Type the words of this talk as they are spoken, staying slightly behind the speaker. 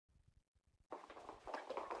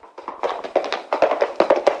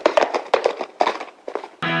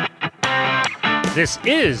This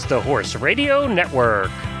is the Horse Radio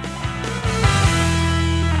Network.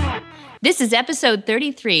 This is episode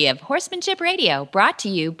 33 of Horsemanship Radio, brought to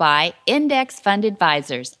you by Index Fund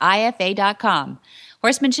Advisors, IFA.com.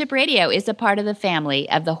 Horsemanship Radio is a part of the family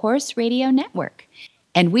of the Horse Radio Network.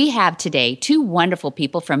 And we have today two wonderful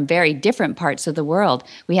people from very different parts of the world.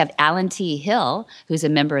 We have Alan T. Hill, who's a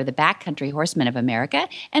member of the Backcountry Horsemen of America,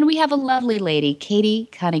 and we have a lovely lady, Katie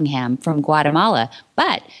Cunningham, from Guatemala,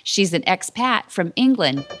 but she's an expat from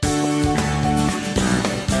England.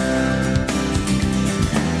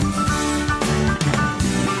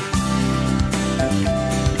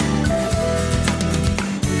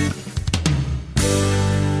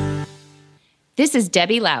 This is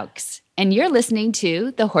Debbie Laux, and you're listening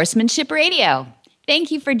to the Horsemanship Radio.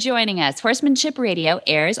 Thank you for joining us. Horsemanship Radio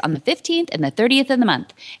airs on the 15th and the 30th of the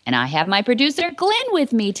month, and I have my producer, Glenn,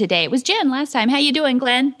 with me today. It was Jen last time. How you doing,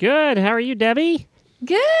 Glenn? Good. How are you, Debbie?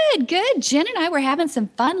 Good, good. Jen and I were having some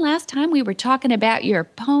fun last time. We were talking about your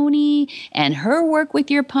pony and her work with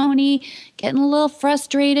your pony, getting a little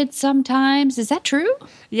frustrated sometimes. Is that true?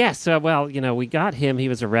 Yes. We got him. He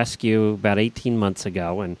was a rescue about 18 months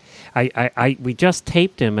ago, and we just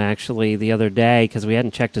taped him actually the other day because we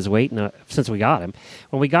hadn't checked his weight since we got him.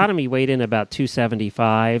 When we got him, he weighed in about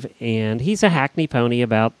 275, and he's a Hackney pony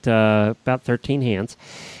about 13 hands.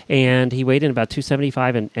 And he weighed in about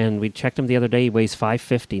 275, and we checked him the other day. He weighs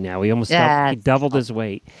 550 now. He almost doubled his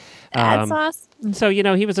weight. That's awesome. So,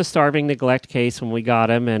 he was a starving neglect case when we got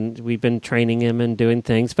him, and we've been training him and doing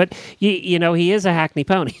things. But, he is a Hackney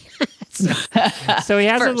pony. so he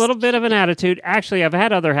has a little bit of an attitude. Actually, I've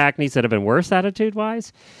had other Hackneys that have been worse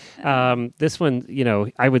attitude-wise. This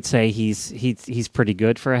one, I would say he's pretty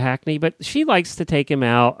good for a Hackney, but she likes to take him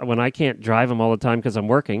out when I can't drive him all the time because I'm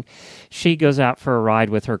working. She goes out for a ride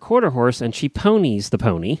with her quarter horse, and she ponies the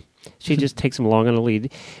pony. She just takes him along on a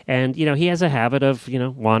lead. And, he has a habit of,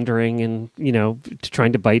 wandering and,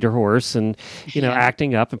 trying to bite her horse and,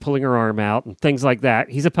 acting up and pulling her arm out and things like that.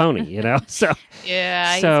 He's a pony, So,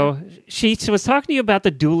 yeah. So she was talking to you about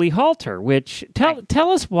the dually halter, which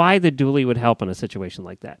tell us why the dually would help in a situation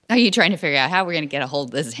like that. Are you trying to figure out how we're going to get a hold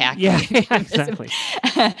of this hack? Yeah, exactly.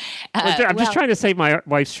 I'm just trying to save my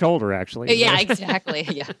wife's shoulder, actually. Yeah, exactly.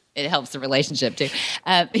 Yeah, it helps the relationship, too.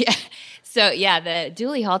 Yeah. So, the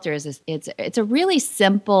dually halter it's a really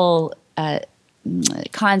simple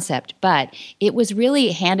concept, but it was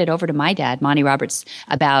really handed over to my dad, Monty Roberts,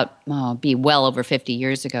 about well over 50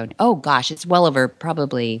 years ago. Oh, gosh, it's well over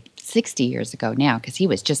probably 60 years ago now because he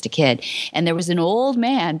was just a kid. And there was an old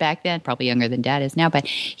man back then, probably younger than Dad is now, but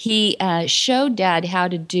he showed Dad how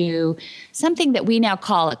to do something that we now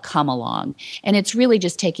call a come-along. And it's really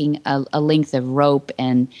just taking a length of rope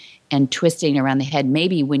and twisting around the head.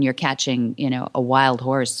 Maybe when you're catching, a wild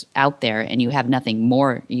horse out there and you have nothing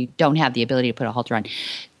more, you don't have the ability to put a halter on.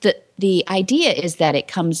 The idea is that it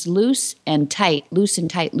comes loose and tight, loose and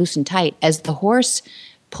tight, loose and tight as the horse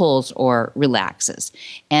pulls or relaxes.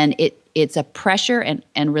 And it's a pressure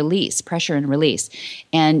and release,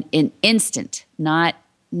 and an instant, not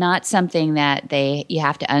something that you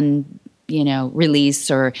have to release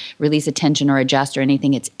or release a tension or adjust or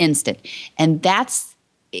anything. It's instant. And that's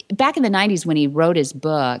back in the 90s when he wrote his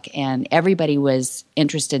book and everybody was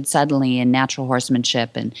interested suddenly in natural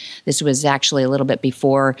horsemanship. And this was actually a little bit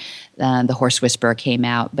before The Horse Whisperer came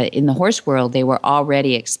out. But in the horse world, they were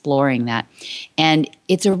already exploring that. And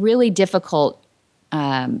it's a really difficult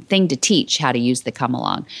thing to teach how to use the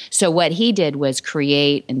come-along. So what he did was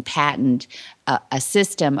create and patent a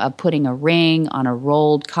system of putting a ring on a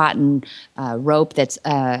rolled cotton rope that's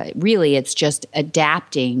really it's just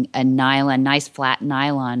adapting a nice flat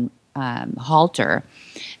nylon halter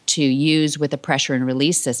to use with a pressure and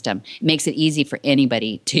release system. It makes it easy for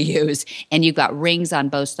anybody to use. And you've got rings on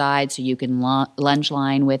both sides so you can lunge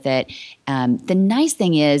line with it. The nice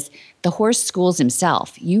thing is the horse schools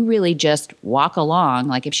himself. You really just walk along.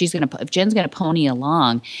 Like if Jen's going to pony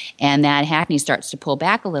along and that Hackney starts to pull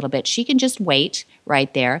back a little bit, she can just wait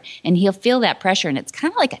right there and he'll feel that pressure. And it's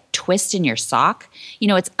kind of like a twist in your sock.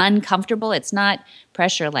 It's uncomfortable. It's not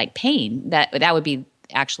pressure like pain. That would be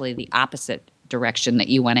actually the opposite direction that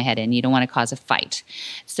you want to head in. You don't want to cause a fight.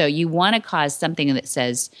 So you want to cause something that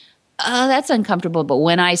says, oh, that's uncomfortable. But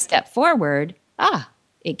when I step forward,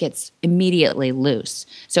 it gets immediately loose.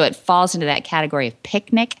 So it falls into that category of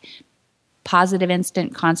picnic. positive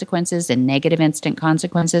instant consequences and negative instant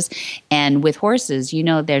consequences. And with horses,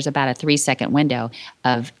 there's about a 3-second window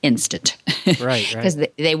of instant. Right. Because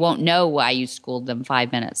they won't know why you schooled them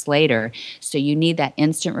 5 minutes later. So you need that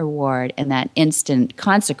instant reward and that instant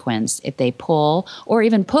consequence if they pull or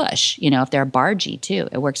even push, if they're bargy too.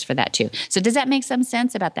 It works for that too. So does that make some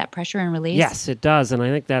sense about that pressure and release? Yes, it does. And I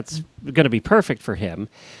think that's going to be perfect for him.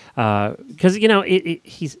 Because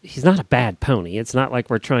he's not a bad pony. It's not like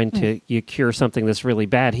we're trying to cure something that's really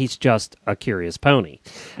bad. He's just a curious pony.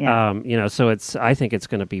 Yeah. So I think it's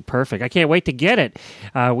going to be perfect. I can't wait to get it.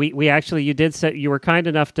 We actually, you were kind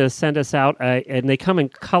enough to send us out, and they come in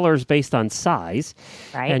colors based on size.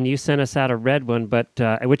 Right. And you sent us out a red one, but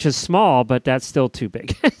which is small, but that's still too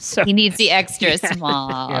big. So he needs the extra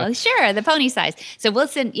small. Yeah. Sure, the pony size. So we'll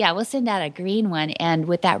send out a green one, and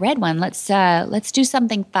with that red one, let's do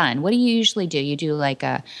something fun. What do you usually do? You do like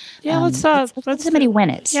a let's somebody win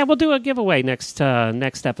it. Yeah, we'll do a giveaway next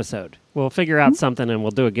episode. We'll figure out something and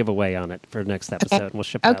we'll do a giveaway on it for next episode. Okay. And we'll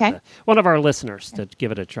ship it out to one of our listeners to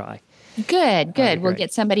give it a try. Good. We'll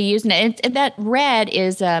get somebody using it. And that red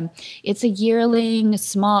is it's a yearling,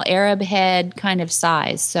 small Arab head kind of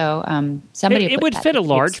size. So somebody it would fit a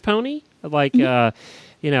large pony, like.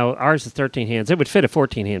 Ours is 13 hands. It would fit a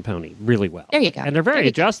 14-hand pony really well. There you go. And they're very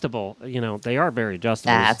adjustable. They are very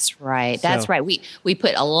adjustable. That's right. That's right. We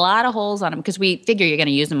put a lot of holes on them because we figure you're going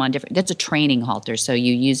to use them on different. That's a training halter, so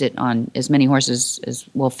you use it on as many horses as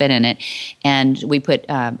will fit in it. And we put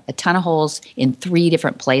a ton of holes in 3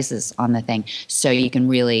 different places on the thing, so you can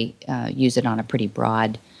really use it on a pretty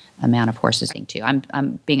broad amount of horses too.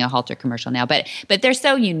 I'm being a halter commercial now, but they're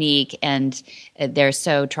so unique and they're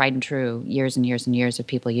so tried and true. Years and years and years of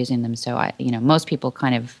people using them. So most people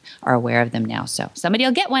kind of are aware of them now. So somebody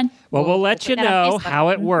will get one. Well, we'll let you know how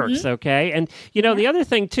it works, okay? And the other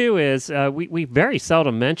thing too is we very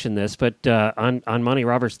seldom mention this, but on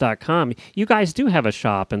MontyRoberts.com, you guys do have a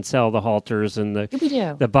shop and sell the halters and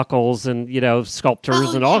the buckles and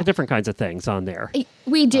sculptors and all different kinds of things on there.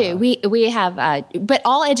 We do. We have, but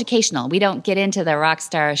all educational. We don't get into the rock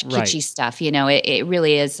star kitschy stuff. It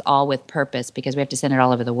really is all with purpose because we have to send it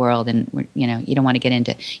all over the world, and you don't want to get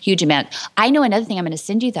into huge amount. I know another thing I'm going to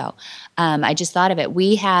send you though. I just thought of it.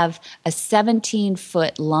 We have a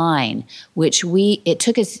 17-foot line, which it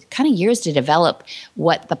took us kind of years to develop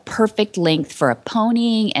what the perfect length for a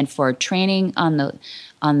ponying and for training on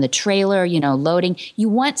the trailer, loading. You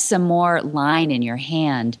want some more line in your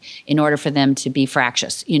hand in order for them to be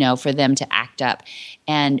fractious, for them to act up.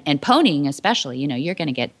 And ponying especially, you're going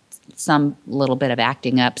to get some little bit of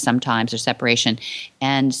acting up sometimes or separation.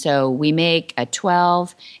 And so we make a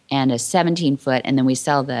 12 and a 17-foot, and then we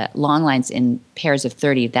sell the long lines in pairs of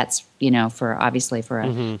 30. That's, for a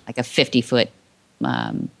 50-foot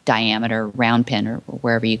diameter round pin or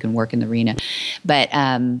wherever you can work in the arena. But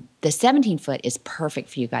the 17-foot is perfect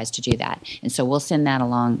for you guys to do that. And so we'll send that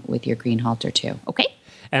along with your green halter too. Okay?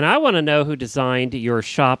 And I want to know who designed your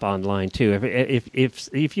shop online too.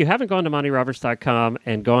 If you haven't gone to MontyRoberts.com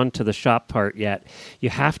and gone to the shop part yet, you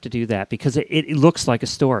have to do that because it looks like a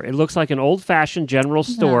store. It looks like an old-fashioned general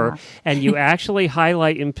store, and you actually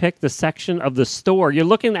highlight and pick the section of the store. You're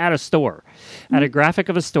looking at a store, at a graphic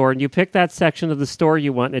of a store, and you pick that section of the store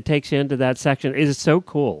you want, and it takes you into that section. It is so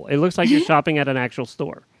cool. It looks like you're shopping at an actual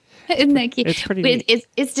store. Isn't that cute? It's pretty neat.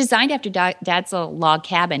 It's designed after Dad's little log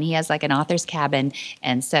cabin. He has like an author's cabin,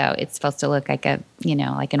 and so it's supposed to look like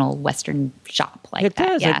like an old Western shop like it that.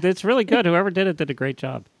 Does. Yeah. It's really good. Whoever did it did a great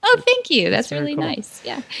job. Oh, thank you. That's really cool. nice.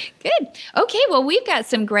 Yeah, good. Okay, well, we've got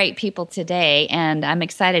some great people today, and I'm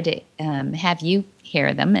excited to have you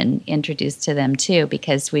hear them and introduce to them too,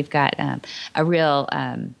 because we've got a real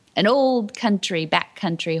an old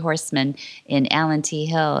backcountry horseman in Alan T.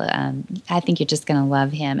 Hill. I think you're just going to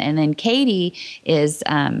love him. And then Katie is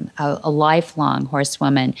a lifelong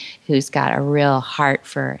horsewoman who's got a real heart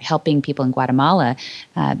for helping people in Guatemala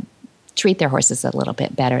treat their horses a little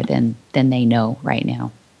bit better than they know right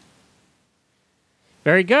now.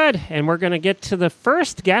 Very good. And we're going to get to the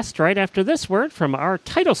first guest right after this word from our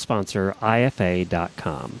title sponsor,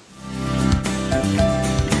 IFA.com.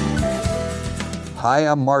 Hi,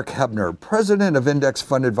 I'm Mark Hebner, president of Index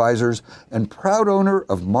Fund Advisors and proud owner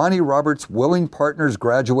of Monty Roberts Willing Partners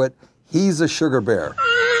graduate, He's a Sugar Bear.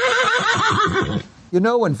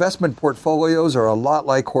 Investment portfolios are a lot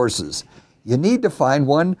like horses. You need to find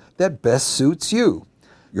one that best suits you,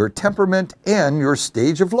 your temperament, and your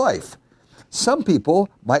stage of life. Some people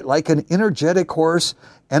might like an energetic horse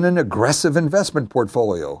and an aggressive investment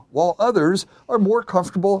portfolio, while others are more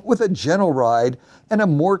comfortable with a gentle ride and a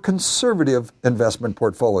more conservative investment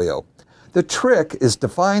portfolio. The trick is to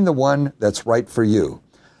find the one that's right for you.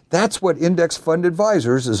 That's what Index Fund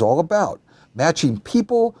Advisors is all about, matching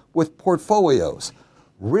people with portfolios,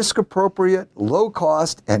 risk-appropriate,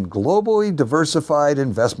 low-cost, and globally diversified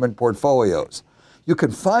investment portfolios. You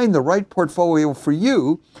can find the right portfolio for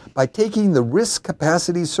you by taking the Risk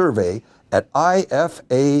Capacity Survey at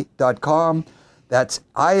IFA.com. That's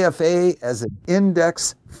IFA as in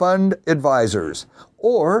Index Fund Advisors.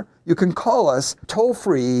 Or you can call us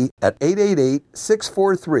toll-free at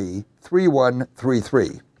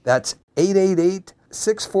 888-643-3133. That's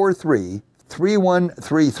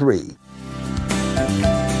 888-643-3133.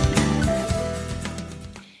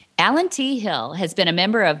 Alan T. Hill has been a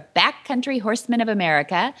member of Backcountry Horsemen of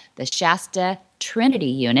America, the Shasta Trinity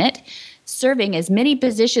Unit, serving as many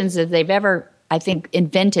positions as they've ever, I think,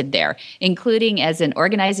 invented there, including as an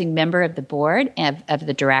organizing member of the board of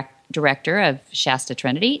the director of Shasta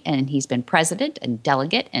Trinity, and he's been president and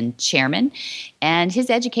delegate and chairman. And his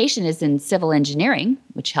education is in civil engineering,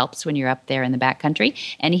 which helps when you're up there in the backcountry.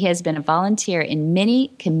 And he has been a volunteer in many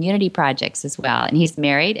community projects as well. And he's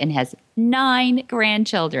married and has 9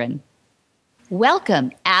 grandchildren.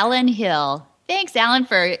 Welcome, Alan Hill. Thanks, Alan,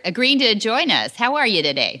 for agreeing to join us. How are you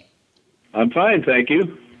today? I'm fine, thank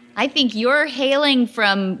you. I think you're hailing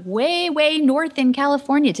from way, way north in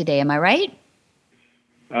California today. Am I right?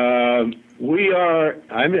 I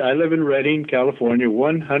live in Redding, California,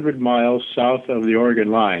 100 miles south of the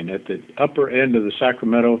Oregon line at the upper end of the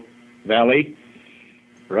Sacramento Valley.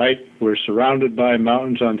 Right, we're surrounded by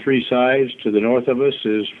mountains on 3 sides. To the north of us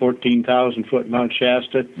is 14,000-foot Mount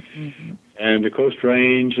Shasta, and the Coast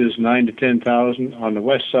Range is 9,000 to 10,000 on the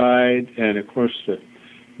west side, and of course the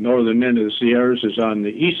northern end of the Sierras is on the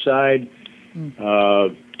east side,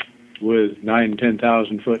 with 9,000 to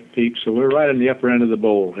 10,000-foot peaks. So we're right on the upper end of the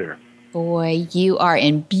bowl here. Boy, you are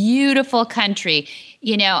in beautiful country.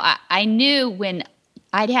 You know, I knew when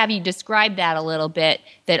I'd have you describe that a little bit,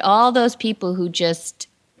 that all those people who just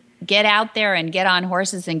get out there and get on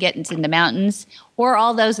horses and get into the mountains, or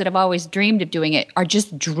all those that have always dreamed of doing it, are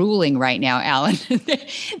just drooling right now, Alan.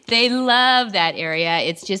 They love that area.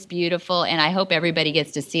 It's just beautiful, and I hope everybody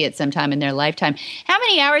gets to see it sometime in their lifetime. How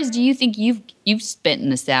many hours do you think you've spent in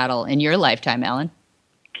the saddle in your lifetime, Alan?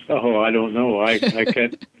 Oh, I don't know. I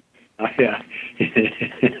can't.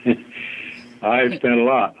 I've spent a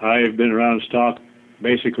lot. I've been around stock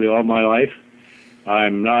basically all my life.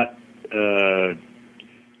 I'm not.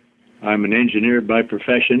 I'm an engineer by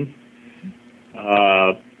profession,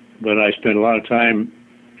 but I spend a lot of time.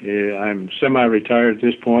 I'm semi-retired at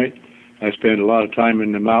this point. I spend a lot of time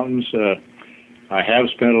in the mountains. I have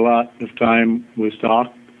spent a lot of time with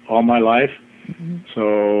stock all my life,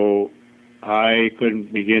 so I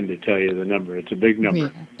couldn't begin to tell you the number. It's a big number. Yeah,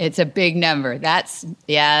 it's a big number. That's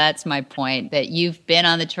my point, that you've been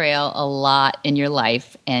on the trail a lot in your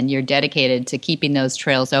life and you're dedicated to keeping those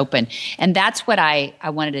trails open. And that's what I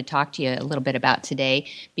wanted to talk to you a little bit about today,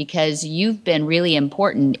 because you've been really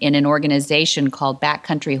important in an organization called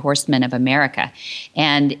Backcountry Horsemen of America.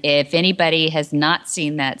 And if anybody has not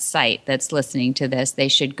seen that site that's listening to this, they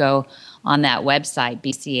should go on that website,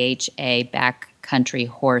 BCHA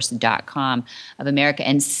backcountryhorse.com of America,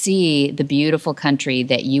 and see the beautiful country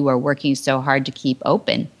that you are working so hard to keep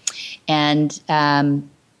open. And how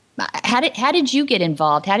did you get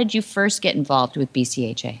involved? How did you first get involved with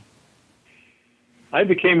BCHA? I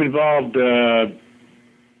became involved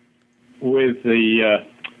with the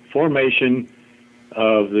formation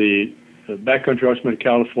of the Backcountry Horsemen of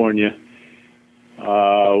California.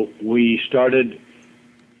 We started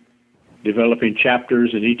developing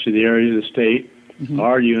chapters in each of the areas of the state.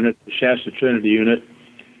 Our unit, the Shasta Trinity unit,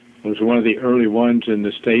 was one of the early ones in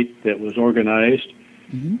the state that was organized.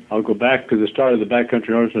 I'll go back to the start of the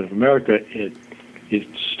Backcountry Horsemen of America. It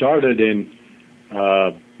started in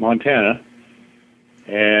Montana,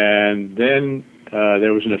 and then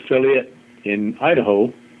there was an affiliate in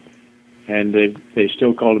Idaho, and they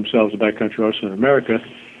still call themselves the Backcountry Horsemen of America.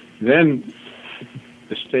 Then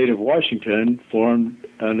the state of Washington formed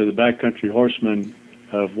under the Backcountry Horsemen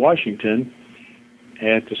of Washington.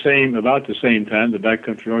 At about the same time, the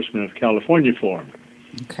Backcountry Horsemen of California formed.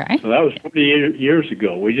 Okay. So that was 40 years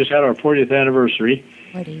ago. We just had our 40th anniversary.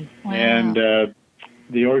 40. Wow. And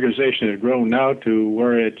the organization has grown now to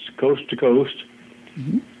where it's coast to coast,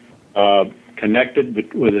 connected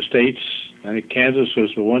with the states. I think Kansas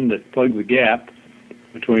was the one that plugged the gap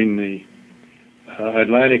between the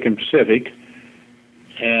Atlantic and Pacific.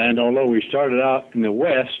 And although we started out in the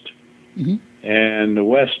west, and the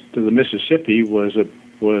west of the Mississippi was a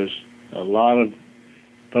lot of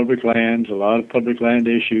public lands, a lot of public land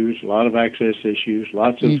issues, a lot of access issues,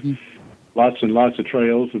 lots and lots of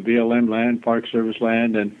trails with BLM land, Park Service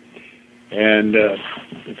land, and And the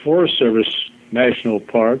Forest Service national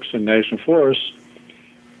parks and national forests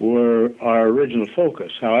were our original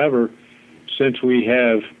focus. However, since we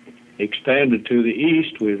have expanded to the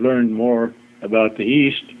east, we've learned more about the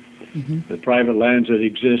east, the private lands that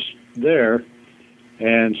exist there,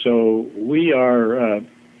 and so we are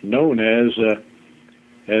known as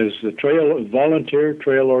the volunteer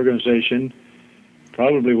trail organization,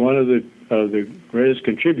 probably one of the greatest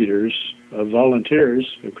contributors of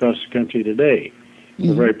volunteers across the country today.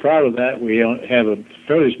 We're very proud of that. We have a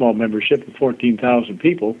fairly small membership of 14,000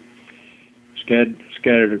 people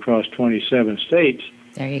scattered across 27 states.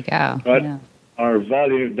 There you go. But our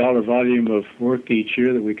dollar volume of work each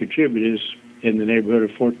year that we contribute is in the neighborhood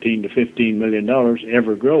of $14 to $15 million,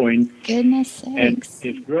 ever growing. Goodness sakes. And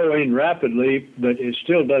it's growing rapidly, but it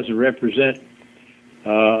still doesn't represent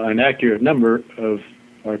an accurate number of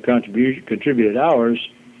our contributed hours.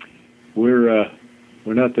 We're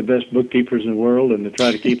not the best bookkeepers in the world, and to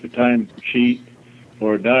try to keep a time sheet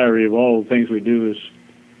or a diary of all the things we do is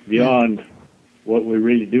beyond what we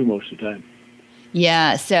really do most of the time.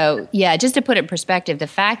 Yeah. So, just to put it in perspective, the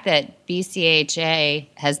fact that BCHA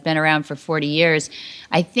has been around for 40 years,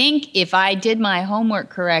 I think if I did my homework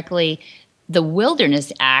correctly, the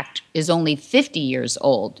Wilderness Act is only 50 years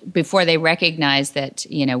old before they recognized that,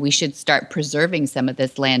 we should start preserving some of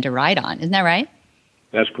this land to ride on. Isn't that right?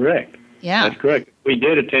 That's correct. Yeah. That's correct. We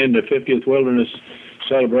did attend the 50th Wilderness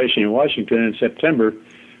Celebration in Washington in September,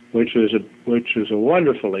 which was a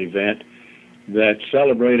wonderful event that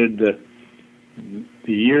celebrated the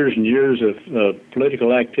years and years of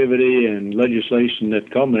political activity and legislation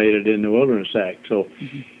that culminated in the Wilderness Act. So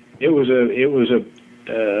it was a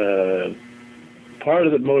part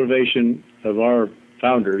of the motivation of our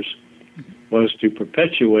founders was to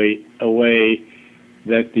perpetuate a way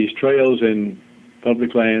that these trails in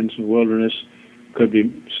public lands and wilderness could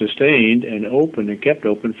be sustained and open and kept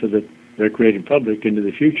open for the recreating public into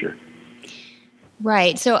the future.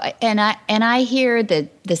 Right. So, and I hear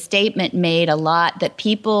the statement made a lot that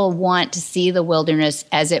people want to see the wilderness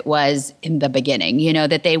as it was in the beginning,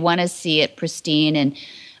 that they want to see it pristine. And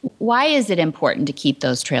why is it important to keep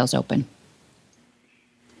those trails open?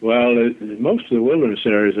 Well, most of the wilderness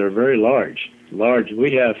areas are very large.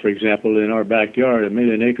 We have, for example, in our backyard, 1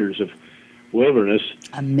 million acres of wilderness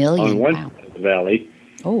 1 million on one side of the valley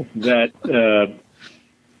that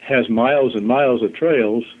has miles and miles of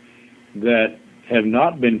trails that have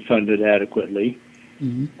not been funded adequately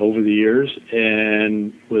over the years,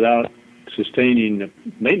 and without sustaining the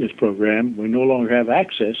maintenance program, we no longer have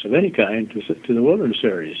access of any kind to the wilderness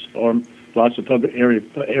areas or lots of public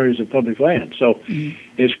areas of public land. So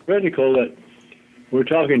it's critical that we're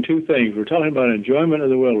talking two things. We're talking about enjoyment of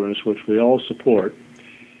the wilderness, which we all support.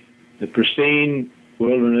 The pristine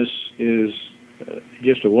wilderness is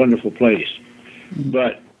just a wonderful place.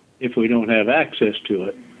 But if we don't have access to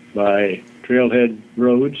it by trailhead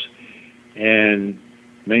roads and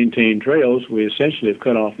maintained trails, we essentially have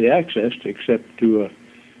cut off the access except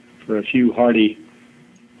for a few hardy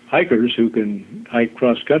hikers who can hike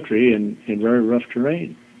cross-country in very rough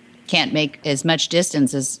terrain. Can't make as much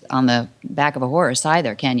distance as on the back of a horse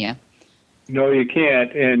either, can you? No, you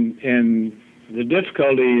can't. And the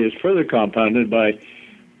difficulty is further compounded by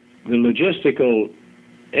the logistical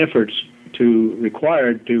efforts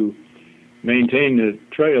required to maintain the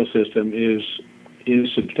trail system is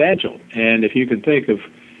substantial. And if you can think of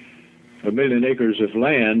 1 million acres of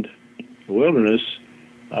land, wilderness,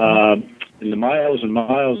 and the miles and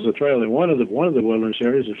miles of trail, and one of the wilderness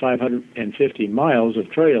areas is 550 miles of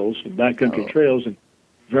trails, backcountry trails, and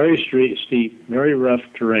very steep, very rough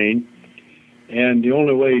terrain. And the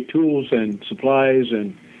only way tools and supplies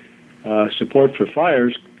and support for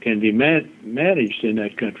fires can be managed in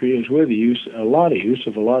that country is with a lot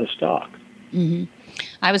of stock. Mm-hmm.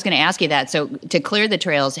 I was going to ask you that. So to clear the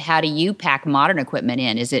trails, how do you pack modern equipment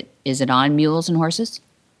in? Is it on mules and horses?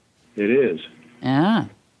 It is. Ah.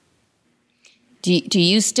 Do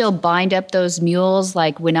you still bind up those mules?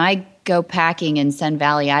 Like when I go packing in Sun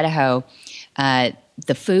Valley, Idaho,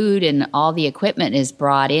 the food and all the equipment is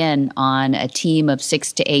brought in on a team of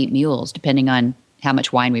 6 to 8 mules, depending on how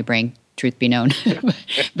much wine we bring, truth be known.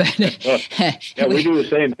 But, we do the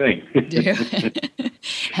same thing.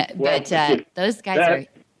 But those guys are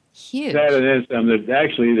huge. That and then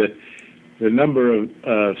actually the number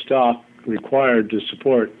of stock required to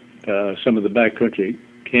support some of the backcountry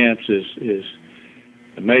camps is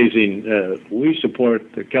amazing. We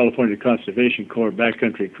support the California Conservation Corps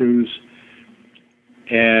backcountry crews,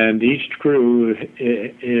 and each crew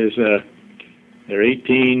is they're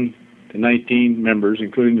 18 to 19 members,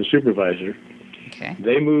 including the supervisor. Okay.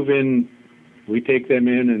 They move in We take them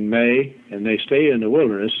in May, and they stay in the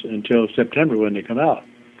wilderness until September when they come out.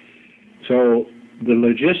 So the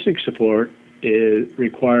logistic support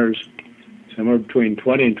requires somewhere between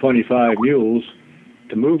 20 and 25 mules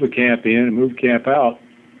to move a camp in and move a camp out.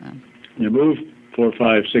 Wow. They move 4,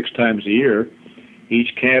 5, 6 times a year.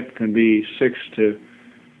 Each camp can be 6 to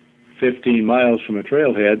 15 miles from a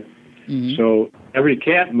trailhead. Mm-hmm. So every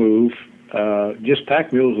camp move, just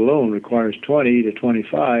pack mules alone, requires 20 to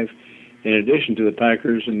 25, in addition to the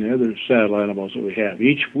packers and the other saddle animals that we have.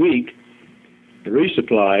 Each week, the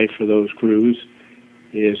resupply for those crews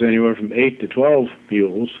is anywhere from 8 to 12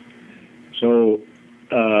 mules. So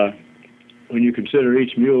when you consider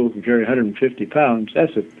each mule can carry 150 pounds,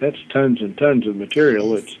 that's tons and tons of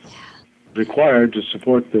material that's required to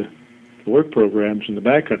support the work programs in the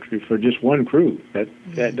backcountry for just one crew.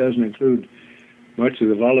 That doesn't include much of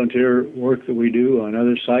the volunteer work that we do on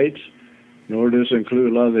other sites, nor does it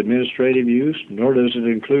include a lot of the administrative use, nor does it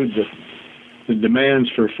include the demands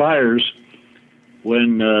for fires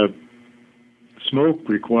when smoke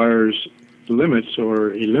requires limits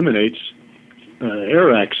or eliminates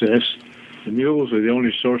air access. The mules are the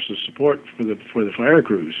only source of support for the fire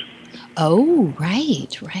crews. Oh,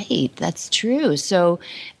 right. That's true. So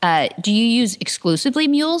do you use exclusively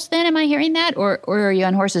mules then? Am I hearing that? Or are you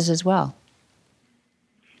on horses as well?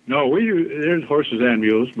 No, there's horses and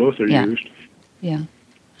mules. Both are used. Yeah.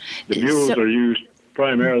 The mules are used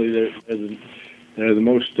primarily. They're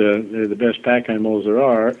the best pack animals there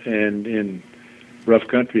are, and in rough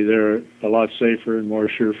country, they're a lot safer and more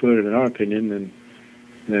sure-footed, in our opinion,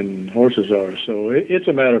 than horses are. So it's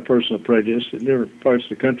a matter of personal prejudice. Different parts of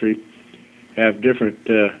the country have different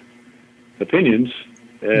opinions,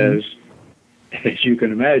 as you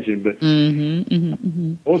can imagine. But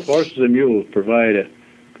both horses and mules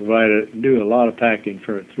do a lot of packing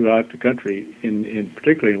throughout the country, in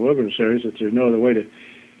particularly in wilderness areas that there's no other way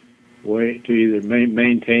to either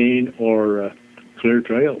maintain or clear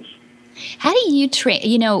trails. How do you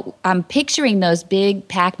train? I'm picturing those big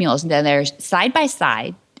pack mules, and then they're side by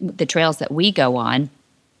side, the trails that we go on.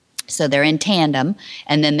 So they're in tandem,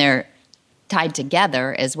 and then they're tied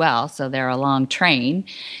together as well. So they're a long train.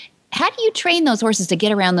 How do you train those horses to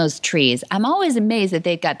get around those trees? I'm always amazed that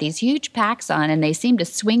they've got these huge packs on, and they seem to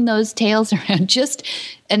swing those tails around just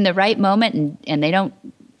in the right moment, and they don't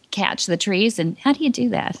catch the trees. And how do you do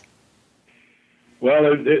that?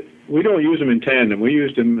 Well, we don't use them in tandem. We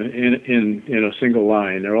use them in a single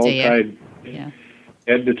line. They're all tied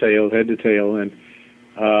head to tail. And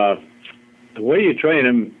the way you train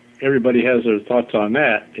them, everybody has their thoughts on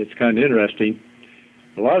that. It's kind of interesting.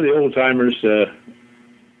 A lot of the old-timers, of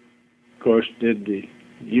course,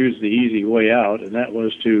 use the easy way out, and that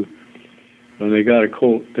was to, when they got a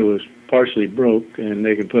colt that was partially broke and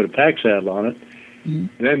they could put a pack saddle on it,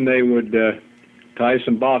 then they would tie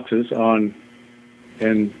some boxes on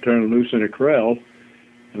and turn them loose in a corral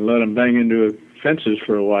and let them bang into fences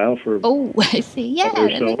for a while. I see. Yeah,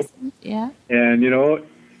 that makes sense. Yeah. And,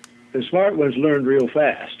 the smart ones learned real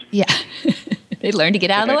fast. Yeah. They learned to get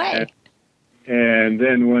out of the way. And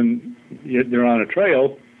then when they're on a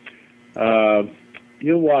trail,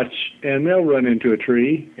 you'll watch, and they'll run into a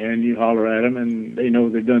tree, and you holler at them, and they know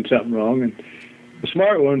they've done something wrong. And the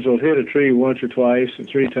smart ones will hit a tree once or twice and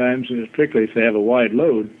 3 times, particularly if they have a wide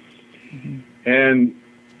load. And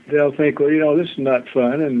they'll think, well, this is not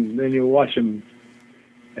fun, and then you'll watch them,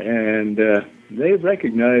 and they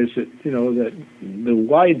recognize that, that the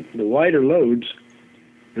wider loads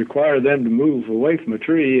require them to move away from a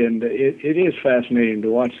tree, and it is fascinating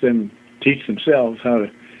to watch them teach themselves how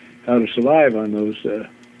to survive on those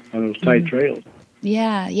tight trails.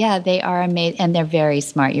 Yeah, they are amazing, and they're very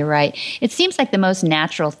smart. You're right. It seems like the most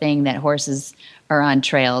natural thing that horses are on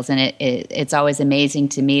trails, and it's always amazing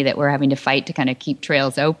to me that we're having to fight to kind of keep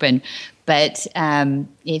trails open. But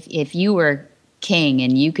if you were king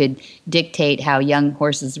and you could dictate how young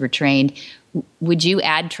horses were trained, would you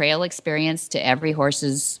add trail experience to every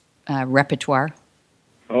horse's repertoire?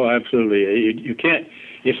 Oh, absolutely. You can't.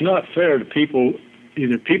 It's not fair to people,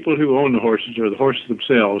 either people who own the horses or the horses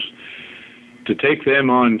themselves, to take them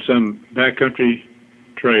on some backcountry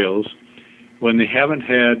trails when they haven't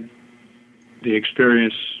had the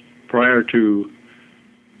experience prior to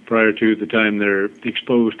the time they're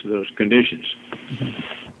exposed to those conditions.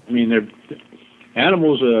 I mean,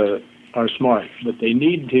 animals are smart, but they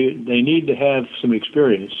need to have some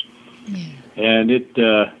experience, and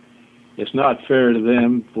it's not fair to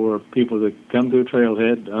them for people to come to a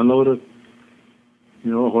trailhead, unload a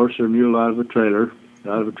horse or mule out of a trailer,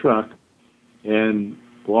 out of a truck, and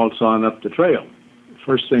waltz on up the trail.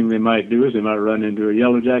 First thing they might do is they might run into a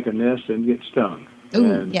yellow jacket nest and get stung.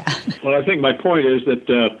 Ooh, yeah. Well, I think my point is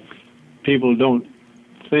that people don't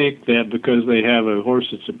think that because they have a horse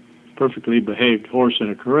that's a perfectly behaved horse in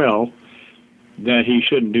a corral, that he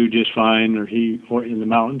shouldn't do just fine, or in the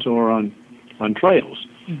mountains or on trails.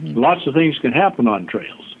 Mm-hmm. Lots of things can happen on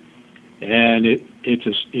trails, and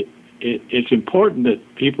it's important that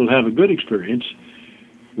people have a good experience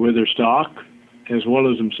with their stock as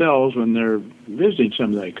well as themselves when they're visiting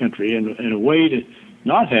some of that country. And a way to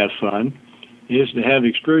not have fun is to have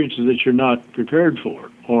experiences that you're not prepared for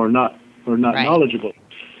or not right. knowledgeable.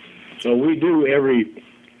 So we do every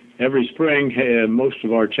spring. Most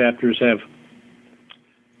of our chapters have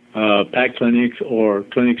pack clinics or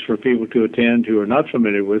clinics for people to attend who are not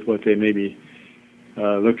familiar with what they may be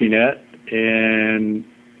looking at, and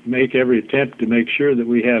make every attempt to make sure that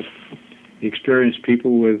we have experienced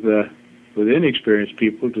people with inexperienced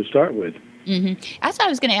people to start with. Mm-hmm. That's what I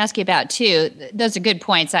was going to ask you about too. Those are good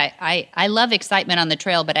points. I love excitement on the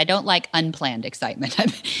trail, but I don't like unplanned excitement.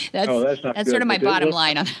 that's sort of my bottom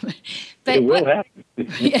line on it. But it will happen.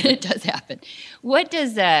 Yeah, it does happen. What's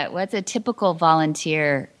a typical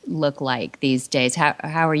volunteer look like these days?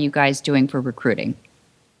 How are you guys doing for recruiting?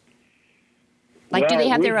 Like, do they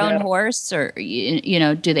have their own horse, or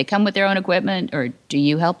do they come with their own equipment, or do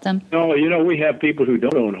you help them? No, we have people who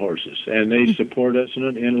don't own horses, and they support us in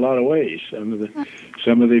a lot of ways. Some of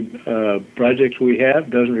the projects we have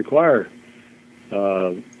doesn't require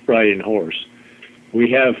riding a horse.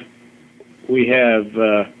 We have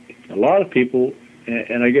a lot of people,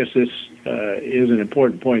 and I guess this is an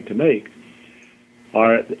important point to make.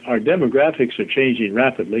 Our demographics are changing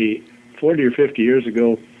rapidly. 40 or 50 years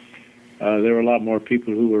ago, there were a lot more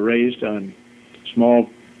people who were raised on small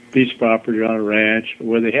piece of property on a ranch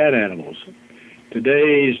where they had animals.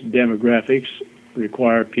 Today's demographics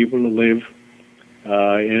require people to live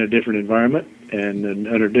in a different environment and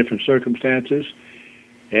under different circumstances,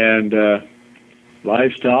 and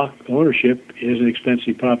livestock ownership is an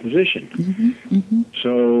expensive proposition. Mm-hmm, mm-hmm.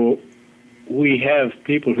 So we have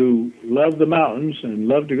people who love the mountains and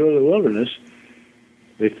love to go to the wilderness,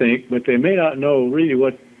 they think, but they may not know really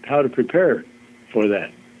how to prepare for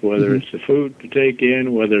that, whether mm-hmm. it's the food to take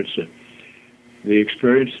in, whether it's the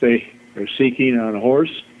experience they are seeking on a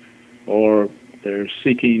horse, or they're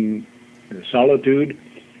seeking solitude.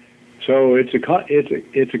 So it's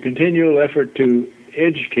a continual effort to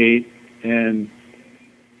educate and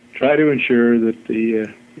try to ensure that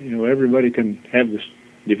everybody can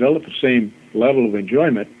develop the same level of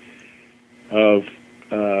enjoyment of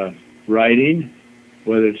riding,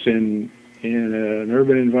 whether it's in an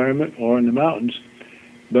urban environment or in the mountains,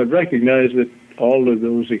 but recognize that all of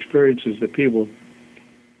those experiences that people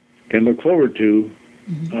can look forward to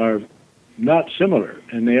mm-hmm. are not similar,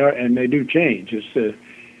 and they do change.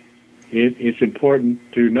 It's important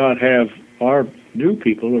to not have our new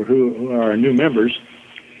people or who are our new members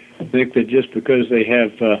think that just because they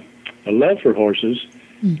have a love for horses,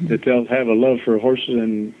 mm-hmm. that they'll have a love for horses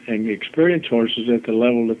and experience horses at the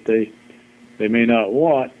level that they may not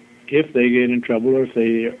want, if they get in trouble or if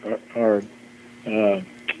they are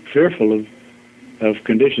fearful of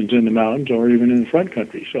conditions in the mountains or even in the front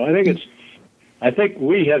country. So I think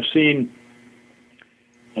we have seen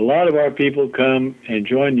a lot of our people come and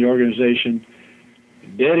join the organization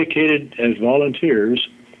dedicated as volunteers,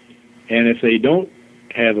 and if they don't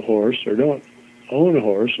have a horse or don't own a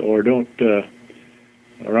horse or are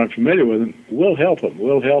aren't familiar with them, we'll help them.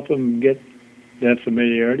 We'll help them get that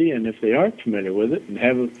familiarity, and if they aren't familiar with it and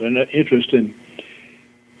have an interest in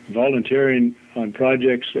volunteering on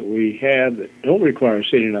projects that we have that don't require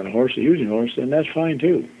sitting on a horse or using a horse, then that's fine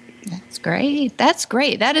too. That's great.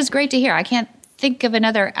 That is great to hear. I can't think of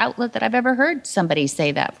another outlet that I've ever heard somebody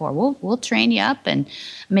say that for. We'll train you up, and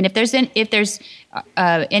I mean, if there's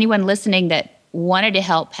anyone listening that wanted to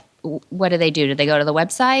help, what do they do? Do they go to the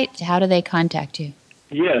website? How do they contact you?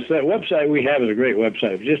 Yes, that website we have is a great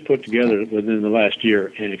website. We just put together within the last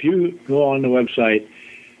year. And if you go on the website,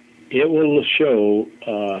 it will show,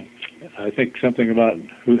 I think, something about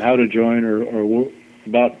how to join or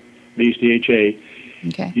about BCHA.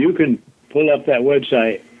 Okay. You can pull up that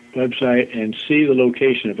website and see the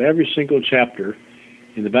location of every single chapter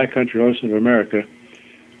in the Backcountry Horses of America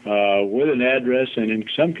with an address and, in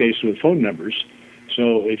some cases, with phone numbers.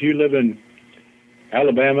 So if you live in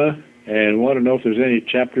Alabama and want to know if there's any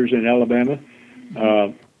chapters in Alabama,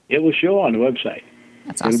 it will show on the website.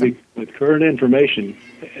 That's awesome. It'll be with current information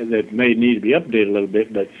that may need to be updated a little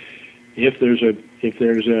bit, but if there's a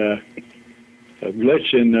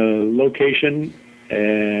glitch in the location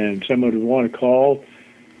and someone would want to call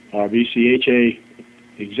our BCHA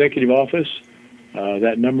executive office,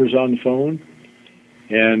 that number's on the phone,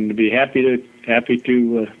 and be happy happy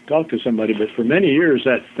to talk to somebody. But for many years,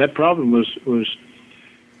 that problem was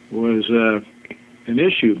an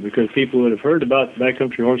issue because people would have heard about the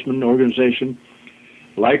Backcountry Horseman organization,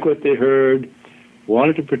 like what they heard,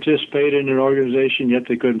 wanted to participate in an organization, yet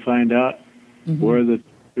they couldn't find out where the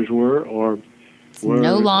teachers were or. It's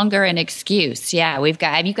no longer an excuse. Yeah, you've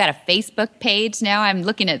got a Facebook page now. I'm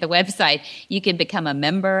looking at the website. You can become a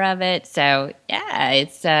member of it. So yeah,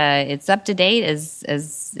 it's up to date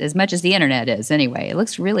as much as the internet is. Anyway, it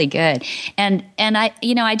looks really good. And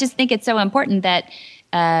I just think it's so important that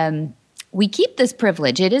we keep this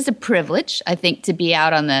privilege. It is a privilege, I think, to be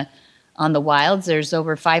out on the wilds. There's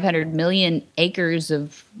over 500 million acres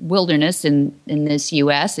of wilderness in this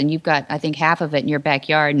U.S., and you've got, I think, half of it in your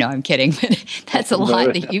backyard. No, I'm kidding, but that's a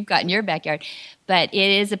lot that you've got in your backyard. But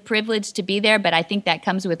it is a privilege to be there, but I think that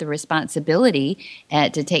comes with a responsibility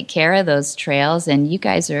to take care of those trails, and you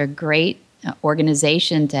guys are a great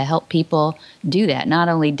organization to help people do that, not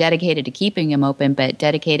only dedicated to keeping them open, but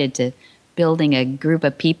dedicated to building a group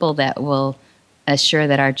of people that will assure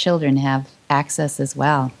that our children have access as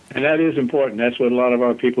well. And that is important. That's what a lot of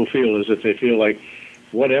our people feel, is that they feel like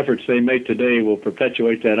what efforts they make today will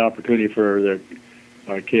perpetuate that opportunity for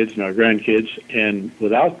our kids and our grandkids. And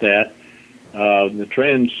without that, the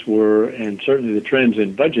trends were, and certainly the trends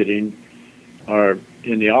in budgeting, are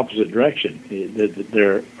in the opposite direction.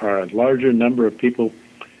 There are a larger number of people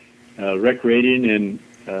recreating in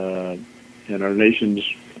our nation's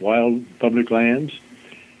wild public lands,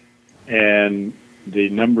 and the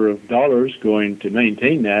number of dollars going to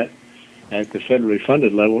maintain that at the federally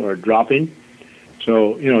funded level are dropping.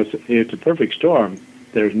 So, it's a perfect storm.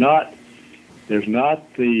 There's not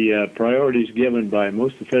the priorities given by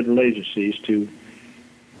most of the federal agencies to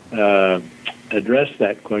address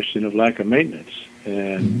that question of lack of maintenance.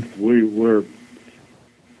 And we're,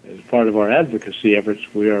 as part of our advocacy efforts,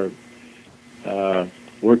 we are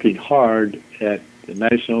working hard at the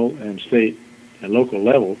national and state and local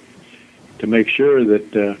level to make sure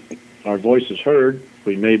that our voice is heard.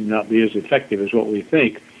 We may not be as effective as what we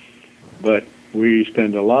think, but we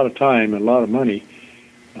spend a lot of time and a lot of money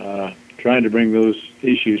trying to bring those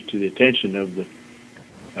issues to the attention of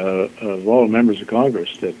all members of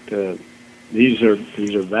Congress. That these are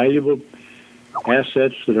valuable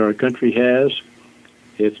assets that our country has.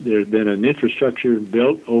 There's been an infrastructure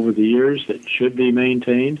built over the years that should be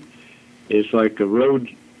maintained. It's like a road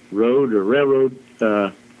or railroad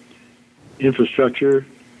infrastructure.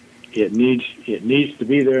 It needs to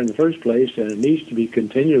be there in the first place, and it needs to be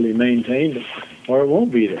continually maintained, or it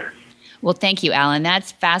won't be there. Well, thank you, Alan.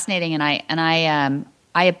 That's fascinating, and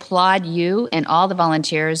I applaud you and all the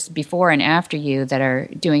volunteers before and after you that are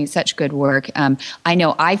doing such good work. I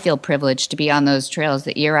know I feel privileged to be on those trails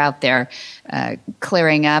that you're out there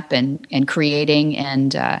clearing up and creating,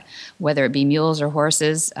 and whether it be mules or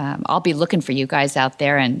horses. I'll be looking for you guys out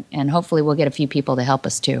there, and hopefully we'll get a few people to help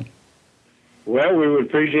us too. Well, we would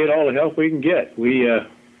appreciate all the help we can get.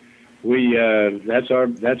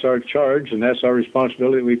 That's our charge, and that's our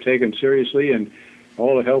responsibility we've taken seriously, and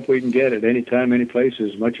all the help we can get at any time, any place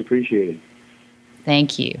is much appreciated.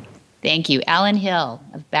 Thank you. Thank you. Alan Hill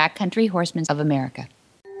of Backcountry Horsemen of America.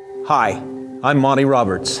 Hi, I'm Monty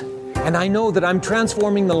Roberts, and I know that I'm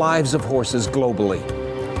transforming the lives of horses globally.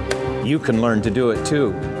 You can learn to do it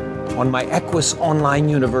too on my Equus Online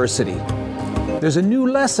University. There's a new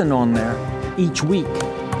lesson on there each week,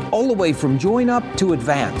 all the way from join up to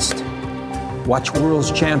advanced. Watch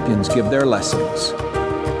world's champions give their lessons.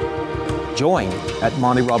 Join at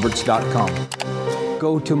montyroberts.com.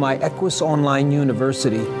 Go to my Equus Online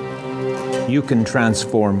University. You can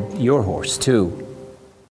transform your horse too.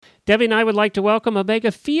 Debbie and I would like to welcome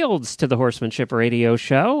Omega Fields to the Horsemanship Radio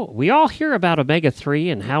Show. We all hear about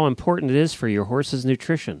omega-3 and how important it is for your horse's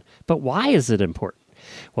nutrition. But why is it important?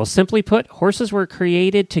 Well, simply put, horses were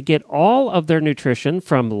created to get all of their nutrition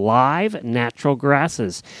from live, natural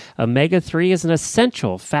grasses. Omega-3 is an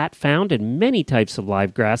essential fat found in many types of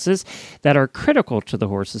live grasses that are critical to the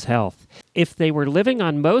horse's health. If they were living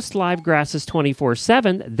on most live grasses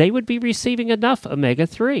 24/7, they would be receiving enough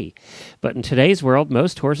omega-3. But in today's world,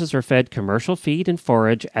 most horses are fed commercial feed and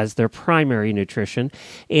forage as their primary nutrition,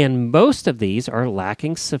 and most of these are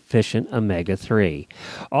lacking sufficient omega-3.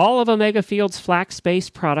 All of Omega Fields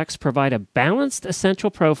flax-based products provide a balanced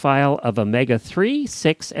essential profile of omega-3,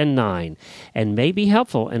 6, and 9, and may be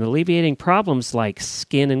helpful in alleviating problems like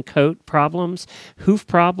skin and coat problems, hoof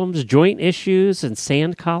problems, joint issues, and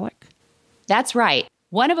sand colic. That's right.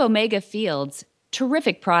 One of Omega Fields'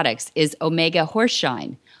 terrific products is Omega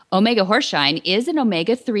Horseshine. Omega Horseshine is an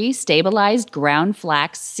omega-3 stabilized ground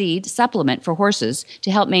flax seed supplement for horses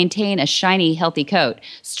to help maintain a shiny, healthy coat,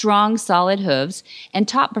 strong, solid hooves, and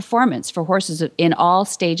top performance for horses in all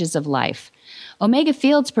stages of life. Omega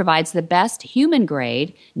Fields provides the best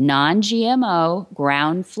human-grade, non-GMO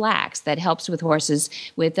ground flax that helps with horses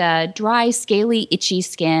with dry, scaly, itchy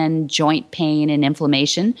skin, joint pain and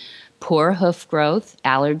inflammation, poor hoof growth,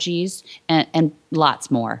 allergies, and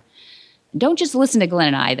lots more. Don't just listen to Glenn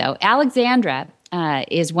and I, though. Alexandra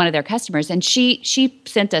is one of their customers, and she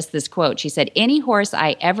sent us this quote. She said, "Any horse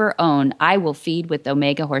I ever own, I will feed with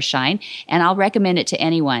Omega Horseshine, and I'll recommend it to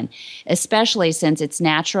anyone, especially since it's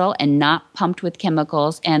natural and not pumped with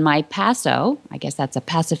chemicals. And my Paso, I guess that's a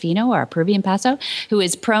Pasofino or a Peruvian Paso, who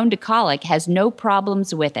is prone to colic, has no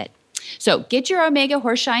problems with it." So get your Omega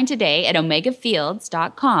Horseshine today at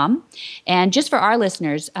omegafields.com. And just for our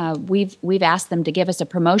listeners, we've asked them to give us a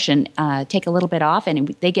promotion, take a little bit off,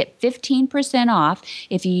 and they get 15% off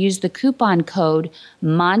if you use the coupon code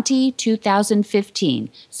Monty2015.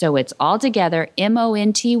 So it's all together,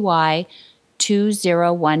 MONTY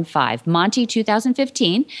 2015. Monty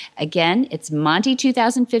 2015. Again, it's Monty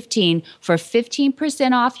 2015 for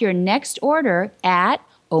 15% off your next order at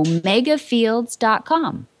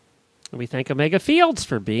omegafields.com. We thank Omega Fields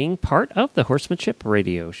for being part of the Horsemanship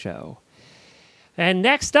Radio Show. And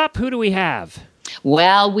next up, who do we have?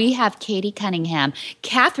 Well, we have Katie Cunningham,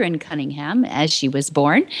 Catherine Cunningham, as she was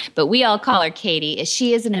born, but we all call her Katie.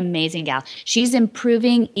 She is an amazing gal. She's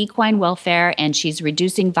improving equine welfare, and she's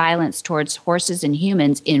reducing violence towards horses and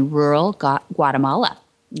humans in rural Guatemala.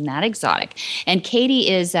 Not exotic. And Katie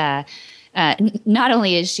is, not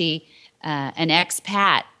only is she an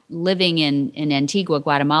expat living in Antigua,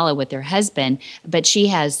 Guatemala with her husband, but she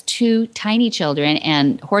has 2 tiny children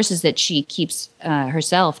and horses that she keeps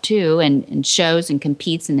herself too, and shows and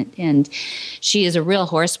competes, and she is a real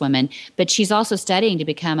horsewoman. But she's also studying to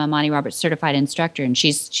become a Monty Roberts certified instructor, and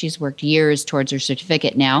she's worked years towards her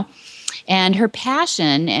certificate now. And her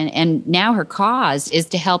passion and now her cause is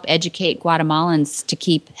to help educate Guatemalans to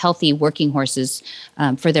keep healthy working horses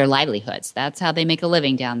for their livelihoods. That's how they make a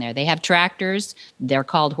living down there. They have tractors. They're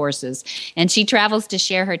called horses. And she travels to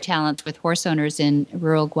share her talents with horse owners in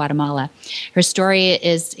rural Guatemala. Her story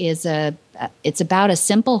is it's about a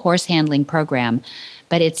simple horse handling program,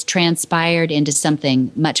 but it's transpired into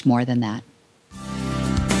something much more than that.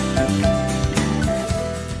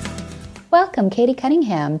 Welcome, Katie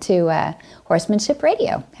Cunningham, to Horsemanship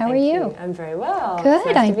Radio. How are you? I'm very well. Good.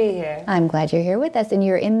 It's nice to be here. I'm glad you're here with us, and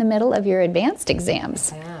you're in the middle of your advanced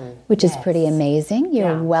exams, I am. which is pretty amazing.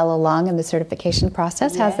 You're well along in the certification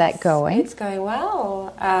process. How's that going? It's going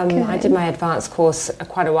well. I did my advanced course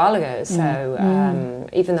quite a while ago, so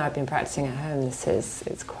even though I've been practicing at home,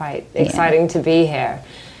 it's quite exciting to be here.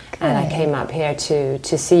 Good. And I came up here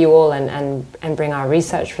to see you all and bring our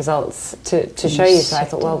research results to show you. So I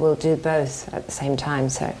thought, well, we'll do both at the same time.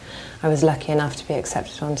 So I was lucky enough to be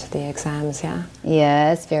accepted onto the exams,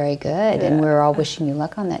 Yes, very good. And we're all wishing you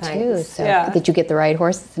luck on that too. So did you get the right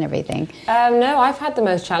horses and everything? No, I've had the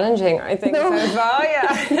most challenging, I think, so far,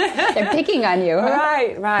 They're picking on you,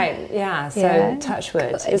 huh? Right, so touch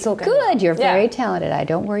wood. It's all good. You're very talented. I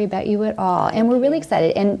don't worry about you at all. And we're really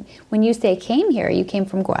excited. And when you say came here, you came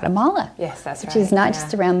from Guatemala. Yes, that's right. Which is not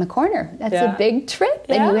just around the corner. That's a big trip.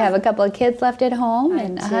 And you have a couple of kids left at home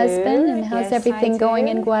and a husband. And how's everything going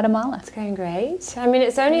in Guatemala? It's going great. I mean,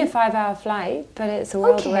 it's only a 5-hour flight, but it's a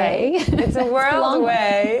world away. It's a world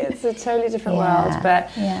away. It's a totally different world. But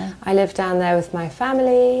I live down there with my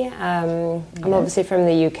family. I'm obviously from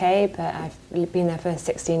the UK, but I've been there for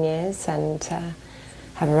 16 years and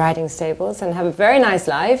have riding stables and have a very nice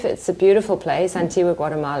life. It's a beautiful place, Antigua,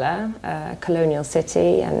 Guatemala, a colonial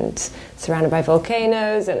city and surrounded by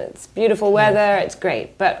volcanoes, and it's beautiful weather. It's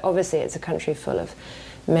great. But obviously it's a country full of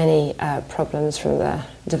many problems from the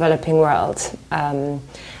developing world,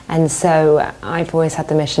 and so I've always had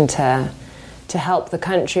the mission to help the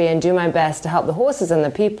country and do my best to help the horses and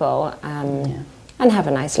the people, and have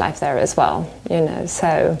a nice life there as well,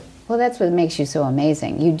 so. Well, that's what makes you so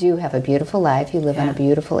amazing. You do have a beautiful life. You live in a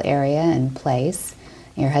beautiful area and place.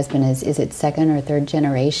 Your husband is it 2nd or 3rd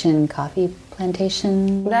generation coffee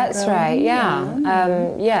plantation? That's right,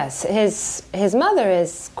 yes. His mother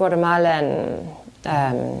is Guatemalan,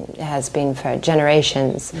 has been for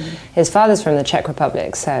generations. His father's from the Czech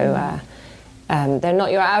Republic, so they're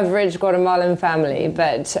not your average Guatemalan family,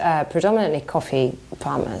 but predominantly coffee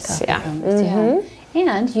farmers.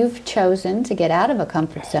 And you've chosen to get out of a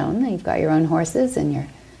comfort zone. You've got your own horses and your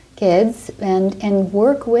kids, and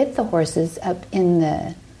work with the horses up in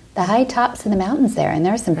the the high tops of the mountains there, and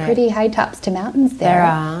there are some pretty high tops to mountains there. There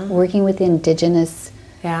are. Working with the indigenous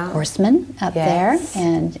horsemen up there,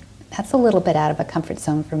 and that's a little bit out of a comfort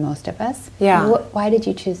zone for most of us. Yeah. Why did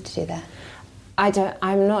you choose to do that?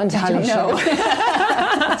 I'm not entirely sure.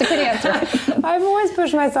 That's a good answer. I've always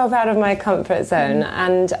pushed myself out of my comfort zone,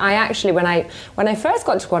 and I actually, when I first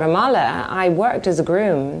got to Guatemala, I worked as a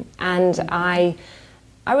groom, and I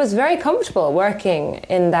was very comfortable working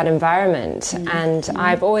in that environment, and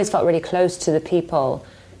I've always felt really close to the people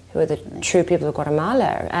who are the true people of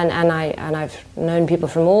Guatemala, and I've known people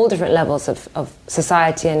from all different levels of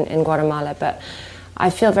society in Guatemala, but I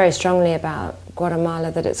feel very strongly about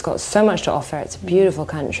Guatemala, that it's got so much to offer. It's a beautiful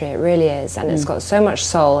country, it really is, and it's got so much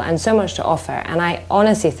soul and so much to offer, and I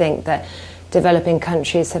honestly think that developing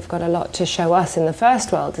countries have got a lot to show us in the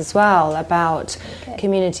first world as well about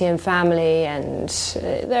community and family, and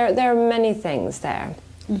there are many things there.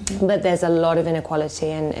 But there's a lot of inequality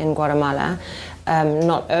in Guatemala,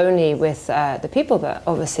 not only with the people, but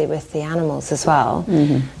obviously with the animals as well.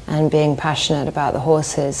 And being passionate about the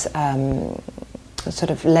horses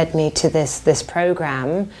sort of led me to this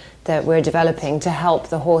program that we're developing to help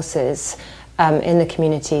the horses in the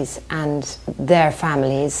communities and their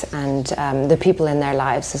families and the people in their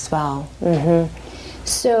lives as well.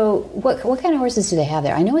 So what kind of horses do they have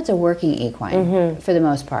there? I know it's a working equine for the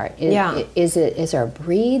most part. Is there a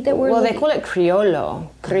breed that we're... Well, they call it criollo,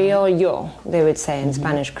 they would say in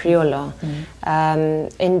Spanish, criollo.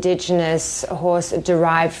 Indigenous horse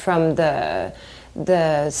derived from the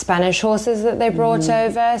Spanish horses that they brought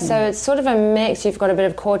over. So it's sort of a mix. You've got a bit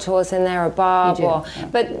of quarter horse in there, a barb,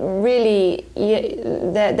 but really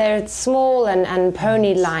they're small and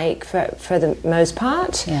pony-like for the most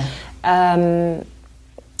part.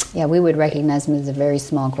 Yeah, we would recognize them as a very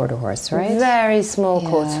small quarter horse, right? Very small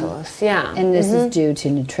quarter horse, And this is due to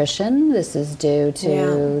nutrition. This is due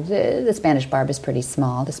to the Spanish barb is pretty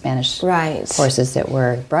small. The Spanish horses that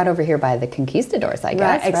were brought over here by the conquistadors, I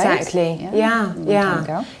guess. Exactly. Yeah,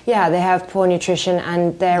 they have poor nutrition,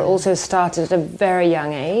 and they're also started at a very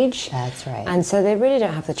young age. That's right. And so they really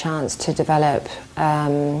don't have the chance to develop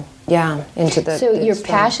into the... So your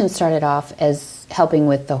passion started off as helping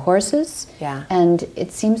with the horses, and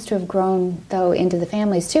it seems to have grown, though, into the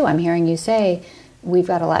families, too. I'm hearing you say we've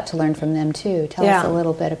got a lot to learn from them, too. Tell us a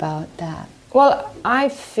little bit about that. Well, I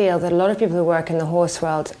feel that a lot of people who work in the horse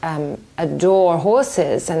world adore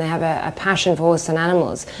horses, and they have a passion for horses and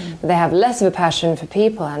animals, but they have less of a passion for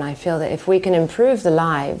people, and I feel that if we can improve the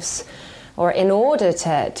lives, or in order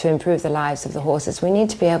to improve the lives of the horses, we need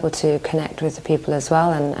to be able to connect with the people as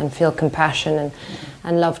well, and feel compassion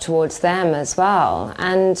and love towards them as well.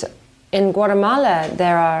 And in Guatemala,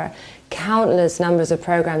 there are countless numbers of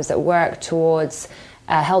programs that work towards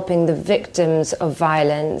helping the victims of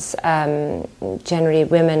violence, generally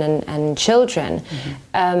women and children.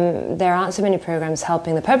 There aren't so many programs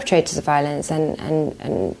helping the perpetrators of violence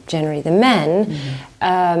and generally the men.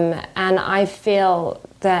 And I feel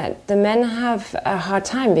that the men have a hard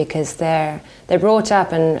time because they're brought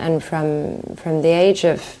up and from the age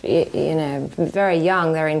of very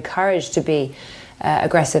young, they're encouraged to be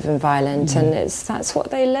aggressive and violent, and that's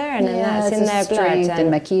what they learn, and that's in their blood.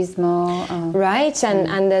 And machismo, right?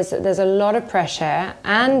 And there's a lot of pressure,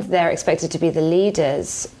 and they're expected to be the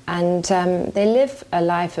leaders, and they live a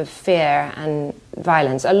life of fear and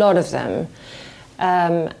violence. A lot of them.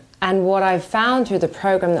 And what I've found through the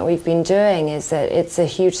program that we've been doing is that it's a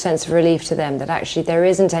huge sense of relief to them that actually there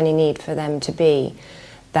isn't any need for them to be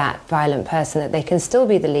that violent person, that they can still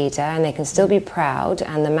be the leader and they can still be proud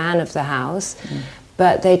and the man of the house,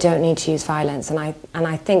 but they don't need to use violence. And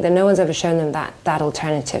I think that no one's ever shown them that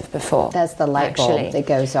alternative before. That's the light bulb that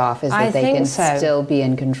goes off, is that they can still be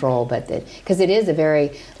in control, but because it is a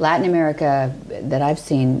very, Latin America that I've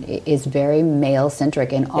seen is very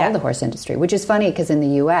male-centric in all the horse industry, which is funny because in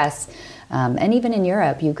the U.S., and even in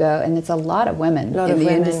Europe, you go, and it's a lot of women in the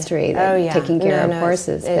industry that taking care of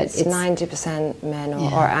horses. It's 90% men,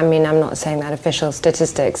 or I mean, I'm not saying that official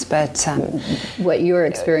statistics, but what your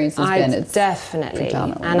experience has been, it's definitely.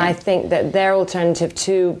 And I think that their alternative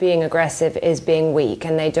to being aggressive is being weak,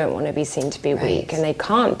 and they don't want to be seen to be weak, and they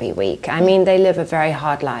can't be weak. I mean, they live a very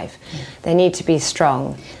hard life. They need to be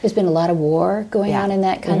strong. There's been a lot of war going on in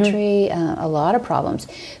that country, a lot of problems.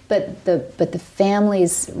 But the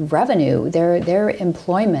family's revenue, their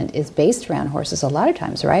employment is based around horses a lot of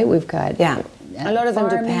times, right? We've got a lot of them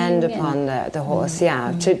depend upon the horse,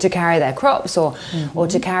 to carry their crops or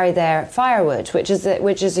to carry their firewood, which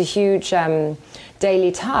is a huge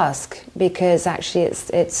daily task, because actually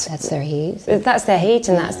it's that's their heat. That's their heat,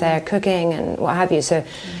 and that's their cooking and what have you. So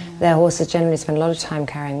Their horses generally spend a lot of time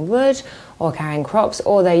carrying wood or carrying crops,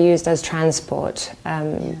 or they're used as transport.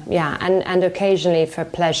 And occasionally for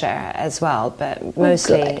pleasure as well, but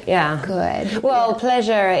mostly, Good. Well,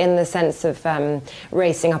 pleasure in the sense of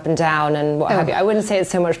racing up and down and what have you. I wouldn't say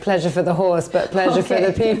it's so much pleasure for the horse, but pleasure for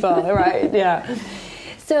the people, right? Yeah.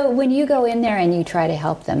 So when you go in there and you try to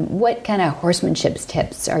help them, what kind of horsemanship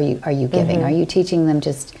tips are you giving? Mm-hmm. Are you teaching them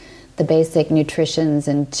just the basic nutritions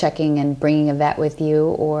and checking and bringing a vet with you,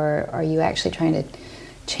 or are you actually trying to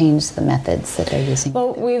change the methods that they're using?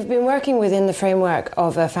 Well, we've been working within the framework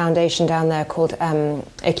of a foundation down there called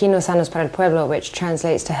Equinos Sanos para el Pueblo, which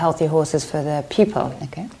translates to Healthy Horses for the People.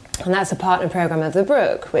 Okay. And that's a partner program of the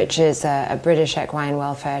Brook, which is a British equine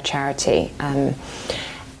welfare charity.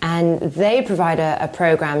 And they provide a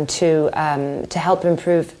program to help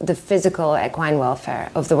improve the physical equine welfare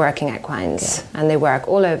of the working equines. And they work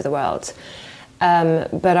all over the world.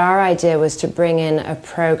 But our idea was to bring in a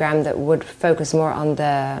program that would focus more on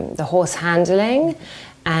the horse handling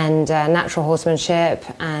and natural horsemanship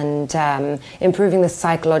and improving the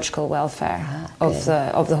psychological welfare of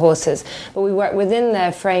the horses. But we work within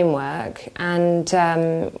their framework, and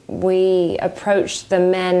we approached the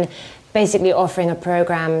men basically offering a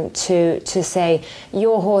program to say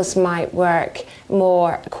your horse might work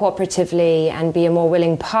more cooperatively and be a more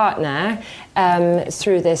willing partner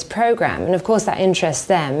through this program. And of course that interests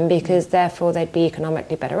them because therefore they'd be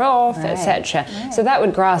economically better off, etc. Right. So that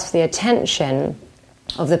would grasp the attention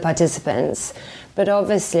of the participants. But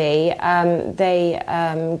obviously they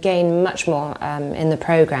gain much more in the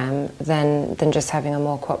program than just having a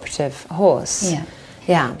more cooperative horse. Yeah.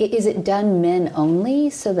 Yeah. Is it done men only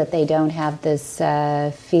so that they don't have this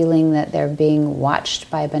feeling that they're being watched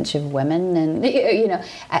by a bunch of women? And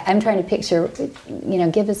I'm trying to picture,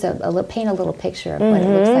 give us paint a little picture of what it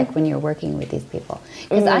looks like when you're working with these people.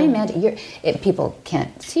 Because I imagine people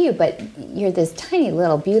can't see you, but you're this tiny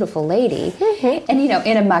little beautiful lady, and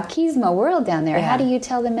in a machismo world down there, how do you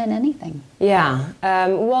tell the men anything? Yeah.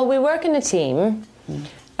 Well, we work in a team.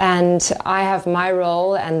 And I have my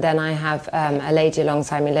role, and then I have a lady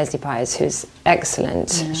alongside me, Leslie Pies, who's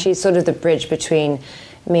excellent. Yeah. She's sort of the bridge between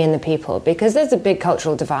me and the people, because there's a big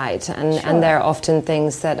cultural divide, and there are often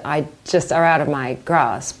things that just are out of my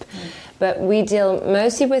grasp. But we deal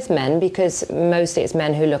mostly with men, because mostly it's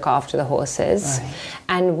men who look after the horses. Right.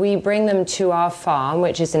 And we bring them to our farm,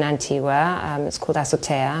 which is in Antigua. It's called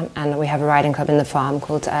Azotea, and we have a riding club in the farm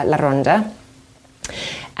called La Ronda.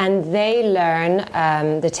 And they learn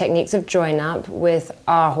the techniques of join-up with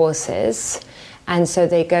our horses. And so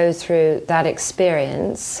they go through that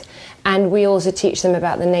experience. And we also teach them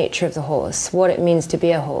about the nature of the horse, what it means to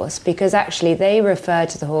be a horse. Because actually they refer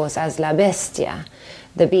to the horse as la bestia,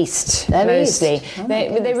 the beast, mostly. Oh,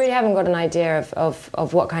 they really haven't got an idea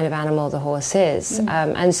of what kind of animal the horse is.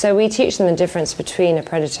 And so we teach them the difference between a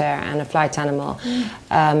predator and a flight animal,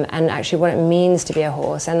 and actually what it means to be a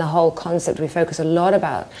horse. And the whole concept, we focus a lot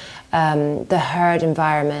about the herd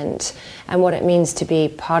environment and what it means to be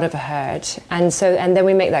part of a herd. And then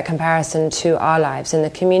we make that comparison to our lives in the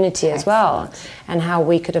community as well, and how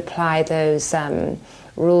we could apply those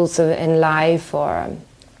rules in life or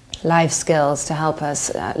life skills to help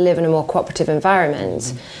us live in a more cooperative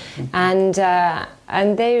environment. And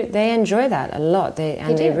they enjoy that a lot.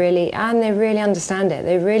 They really understand it.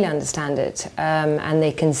 They really understand it, and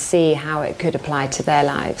they can see how it could apply to their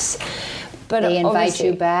lives. But they invite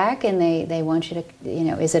you back, and they want you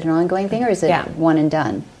to, is it an ongoing thing, or is it one and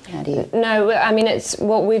done? How do you? No, I mean, it's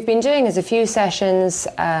what we've been doing is a few sessions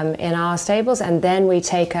in our stables, and then we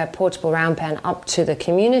take a portable round pen up to the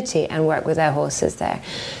community and work with their horses there.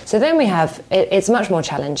 So then we have, it's much more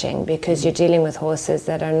challenging, because you're dealing with horses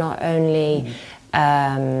that are not only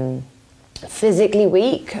physically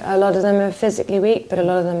weak, a lot of them are physically weak, but a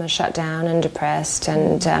lot of them are shut down and depressed,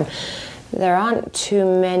 and there aren't too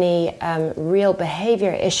many real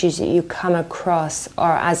behavior issues that you come across,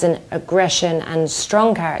 or as an aggression and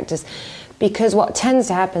strong characters, because what tends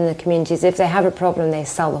to happen in the community is if they have a problem, they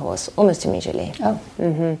sell the horse almost immediately.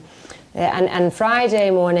 And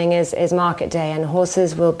Friday morning is market day, and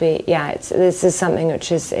horses will be, this is something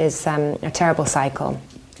which is a terrible cycle.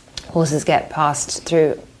 Horses get passed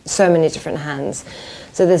through so many different hands.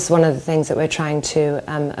 So this is one of the things that we're trying to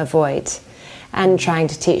avoid. And trying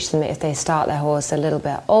to teach them that if they start their horse a little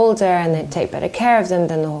bit older and they take better care of them,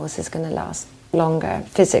 then the horse is going to last longer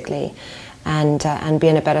physically. and be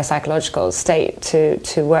in a better psychological state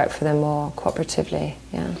to work for them more cooperatively.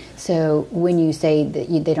 Yeah. So when you say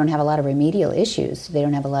that they don't have a lot of remedial issues, they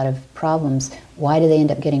don't have a lot of problems, why do they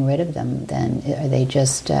end up getting rid of them then? Are they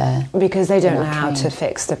just... because they don't know how to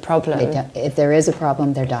fix the problem. If there is a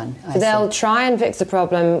problem, they're done. So they'll try and fix the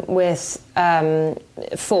problem with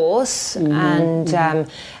force, and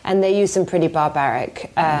they use some pretty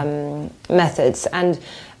barbaric methods. And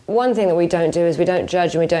one thing that we don't do is we don't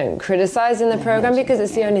judge and we don't criticize in the program because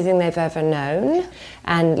it's the only thing they've ever known.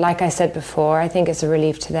 And like I said before, I think it's a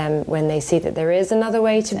relief to them when they see that there is another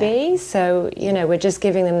way to be. So, we're just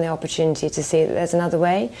giving them the opportunity to see that there's another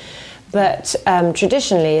way. But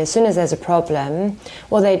traditionally, as soon as there's a problem,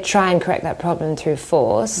 they try and correct that problem through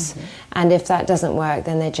force. And if that doesn't work,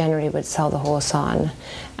 then they generally would sell the horse on.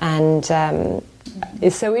 And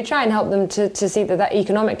so we try and help them to see that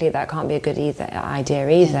economically that can't be a good idea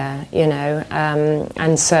either,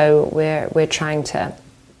 and so we're trying to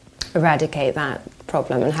eradicate that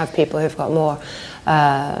problem and have people who've got more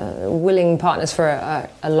willing partners for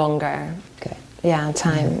a longer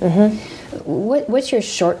time. What's your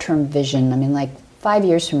short-term vision? I mean, like 5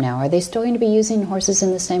 years from now, are they still going to be using horses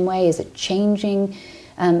in the same way? Is it changing?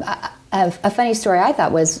 A funny story I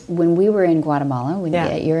thought was when we were in Guatemala,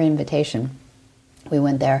 at your invitation, we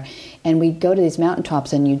went there, and we'd go to these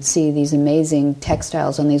mountaintops, and you'd see these amazing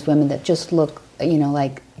textiles on these women that just look,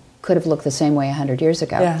 like could have looked the same way 100 years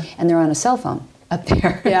ago. Yeah. And they're on a cell phone up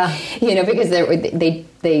there. Yeah. Because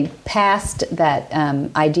they passed that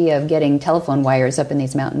idea of getting telephone wires up in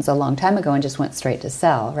these mountains a long time ago and just went straight to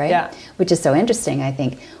cell, right? Yeah. Which is so interesting, I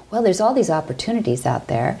think. Well, there's all these opportunities out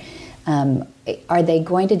there. Are they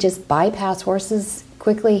going to just bypass horses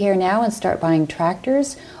quickly here now and start buying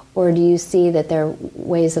tractors? Or do you see that their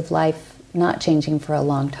ways of life not changing for a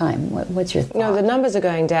long time? What's your thought? No, the numbers are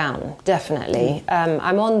going down, definitely.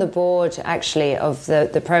 I'm on the board, actually, of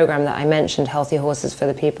the program that I mentioned, Healthy Horses for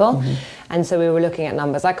the People. And so we were looking at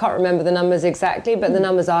numbers. I can't remember the numbers exactly, but the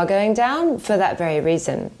numbers are going down for that very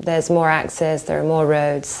reason. There's more access, there are more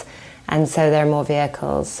roads, and so there are more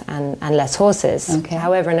vehicles and less horses. Okay.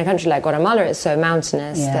 However, in a country like Guatemala, it's so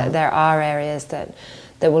mountainous that there are areas that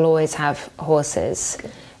will always have horses.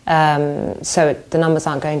 So the numbers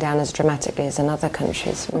aren't going down as dramatically as in other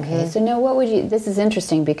countries. Okay, so now this is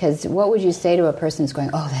interesting, because what would you say to a person who's going,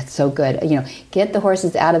 oh, that's so good, get the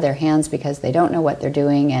horses out of their hands because they don't know what they're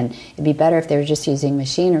doing, and it'd be better if they were just using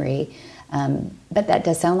machinery. But that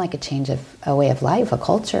does sound like a way of life, a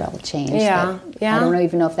cultural change. Yeah. I don't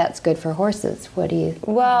even know if that's good for horses. What do you think?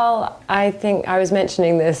 Well, I think I was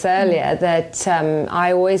mentioning this earlier, that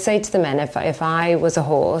I always say to the men, if I was a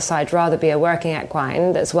horse, I'd rather be a working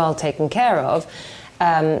equine that's well taken care of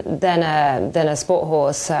than a sport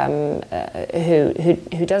horse who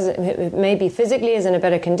maybe physically is in a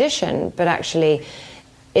better condition, but actually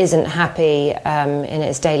isn't happy in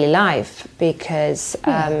its daily life, because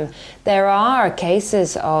there are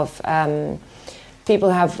cases of people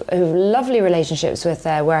who have lovely relationships with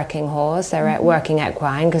their working horse, their working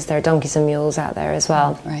equine, because there are donkeys and mules out there as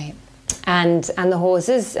well. Right. And the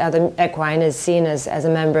horses, the equine is seen as a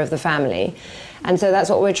member of the family. And so that's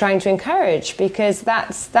what we're trying to encourage, because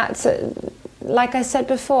that's like I said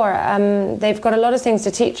before, they've got a lot of things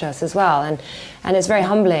to teach us as well, and it's very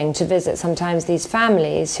humbling to visit sometimes these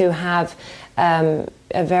families who have a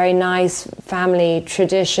very nice family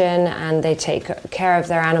tradition, and they take care of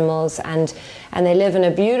their animals, and they live in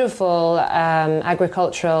a beautiful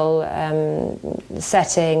agricultural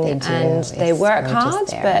setting, they work hard,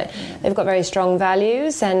 but they've got very strong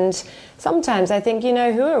values. And sometimes I think,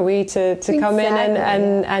 who are we to come in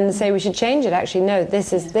and say we should change it? Actually, no,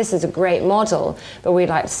 this is a great model, but we'd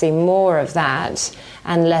like to see more of that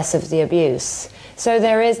and less of the abuse. So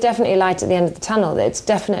there is definitely light at the end of the tunnel. It's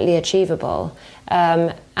definitely achievable.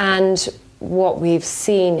 And what we've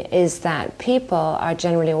seen is that people are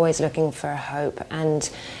generally always looking for hope. And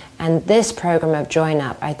this program of Join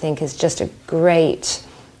Up, I think, is just a great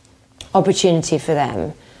opportunity for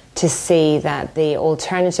them to see that the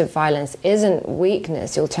alternative violence isn't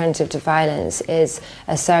weakness. The alternative to violence is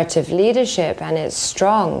assertive leadership, and it's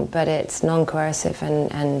strong, but it's non-coercive,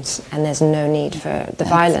 and there's no need for the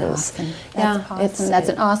violence. Awesome. That's awesome. That's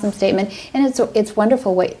an awesome statement. And it's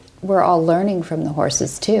wonderful what we're all learning from the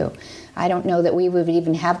horses, too. I don't know that we would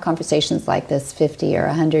even have conversations like this 50 or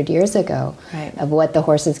 100 years ago, right, of what the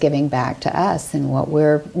horse is giving back to us and what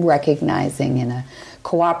we're recognizing in a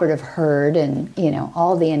cooperative herd, and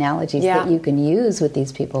all the analogies that you can use with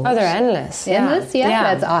these people. Oh, they're endless. Endless,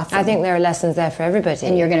 yeah. That's awesome. I think there are lessons there for everybody.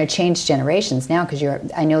 And you're going to change generations now, because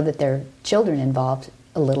I know that there are children involved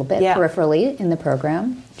a little bit peripherally in the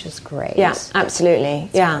program, which is great. Yeah, absolutely.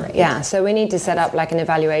 Yeah. So we need to set up like an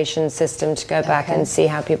evaluation system to go back and see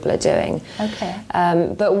how people are doing. Okay.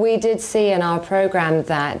 But we did see in our program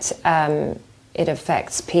that it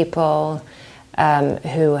affects people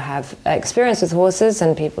who have experience with horses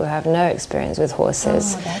and people who have no experience with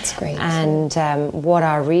horses. Oh, that's great. And what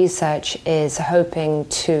our research is hoping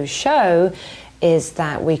to show is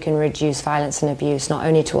that we can reduce violence and abuse not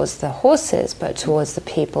only towards the horses but towards the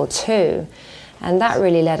people too. And that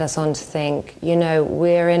really led us on to think,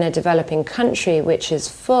 we're in a developing country which is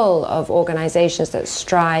full of organizations that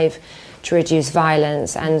strive to reduce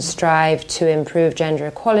violence and strive to improve gender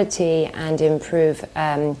equality and improve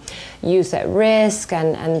youth at risk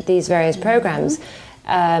and these various programs.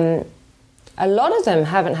 A lot of them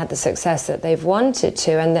haven't had the success that they've wanted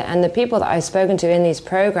to, and the people that I've spoken to in these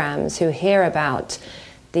programs who hear about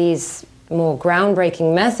these more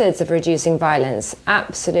groundbreaking methods of reducing violence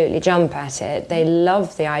absolutely jump at it. They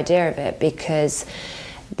love the idea of it because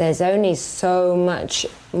there's only so much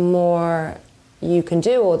more you can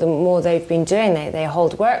do, or the more they've been doing. They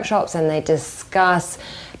hold workshops and they discuss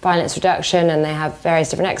violence reduction and they have various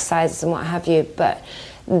different exercises and what have you, but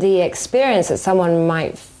the experience that someone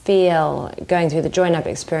might feel going through the join-up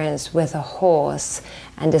experience with a horse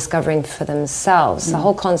and discovering for themselves, the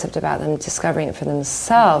whole concept about them discovering it for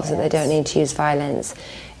themselves, that they don't need to use violence,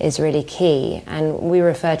 is really key. And we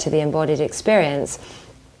refer to the embodied experience,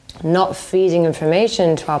 not feeding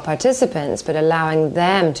information to our participants, but allowing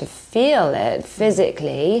them to feel it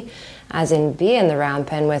physically, as in be in the round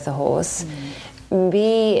pen with a horse,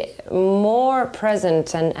 be more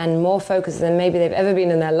present and more focused than maybe they've ever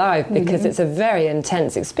been in their life, because it's a very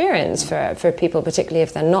intense experience for people, particularly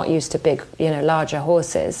if they're not used to big, larger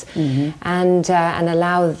horses, and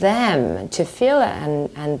allow them to feel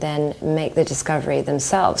it and then make the discovery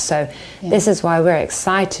themselves. So this is why we're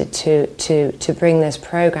excited to bring this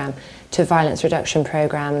program to violence reduction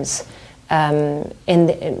programs,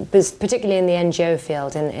 particularly in the NGO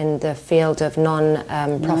field, in the field of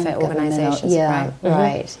non-profit organizations.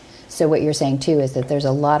 Right. So what you're saying too is that there's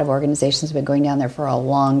a lot of organizations that have been going down there for a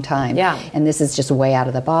long time. And this is just way out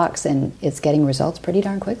of the box, and it's getting results pretty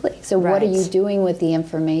darn quickly. So what are you doing with the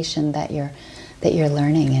information that you're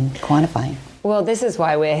learning and quantifying? Well, this is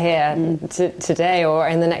why we're here today, or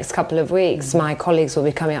in the next couple of weeks. My colleagues will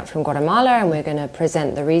be coming up from Guatemala, and we're going to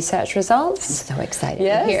present the research results. I'm so excited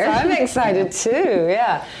to hear. I'm excited too,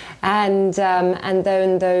 And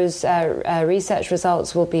then those research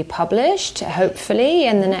results will be published, hopefully,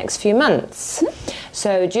 in the next few months.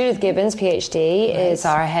 So Judith Gibbons, PhD, is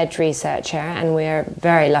our head researcher, and we're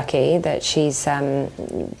very lucky that she's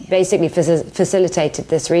basically facilitated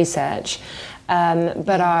this research.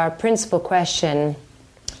 But our principal question,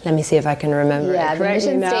 let me see if I can remember it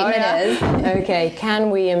correctly. The mission statement is... Okay, can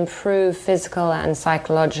we improve physical and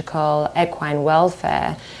psychological equine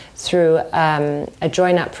welfare through a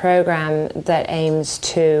join-up program that aims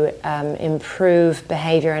to improve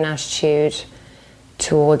behavior and attitude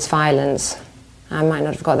towards violence? I might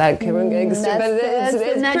not have got that but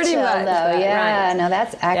it's pretty much though. No,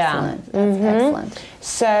 that's excellent. That's excellent.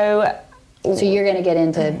 So you're going to get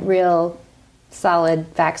into real solid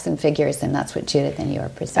facts and figures, and that's what Judith and you are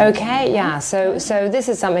presenting. Okay, so this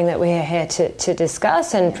is something that we're here to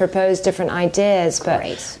discuss and propose different ideas, but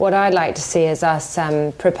what I'd like to see is us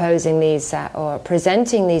proposing these or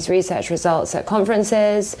presenting these research results at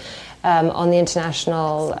conferences on the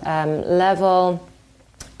international level,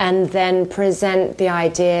 and then present the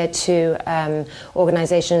idea to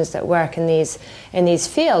organizations that work in these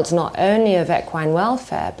fields, not only of equine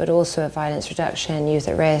welfare, but also of violence reduction, youth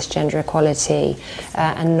at risk, gender equality,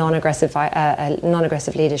 and non-aggressive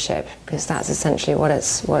leadership, because that's essentially what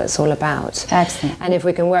it's all about. Excellent. And if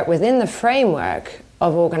we can work within the framework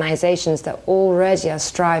of organizations that already are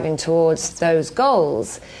striving towards those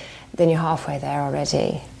goals, then you're halfway there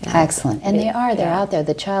already. Excellent. And they're out there.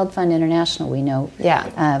 The Child Fund International, we know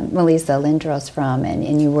Melissa Lindros from,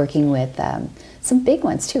 and you're working with some big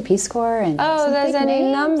ones too, Peace Corps and there's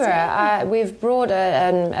any number. We've brought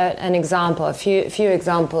an example, a few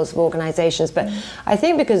examples of organizations, but I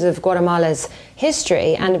think because of Guatemala's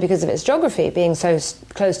history and because of its geography being so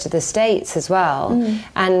close to the States as well,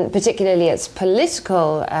 and particularly its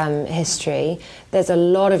political history, there's a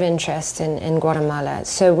lot of interest in Guatemala.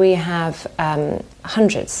 So we have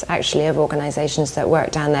hundreds, actually, of organizations that work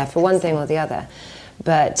down there for one thing or the other.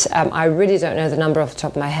 But I really don't know the number off the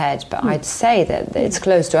top of my head, but I'd say that it's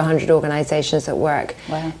close to 100 organizations that work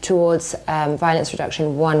towards violence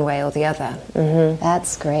reduction one way or the other.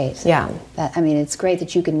 That's great. Yeah. It's great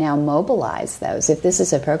that you can now mobilize those. If this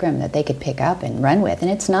is a program that they could pick up and run with, and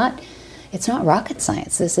it's not it's not rocket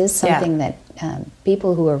science. This is something that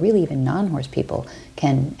people who are really even non-horse people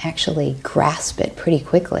can actually grasp it pretty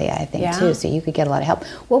quickly, I think, too. So you could get a lot of help.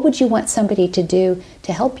 What would you want somebody to do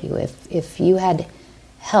to help you if you had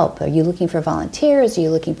help? Are you looking for volunteers? Are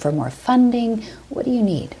you looking for more funding? What do you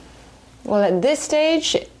need? Well, at this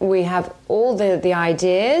stage, we have all the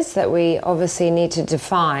ideas that we obviously need to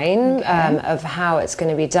define of how it's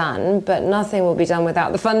going to be done, but nothing will be done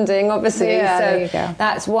without the funding, obviously. Yeah, so there you go.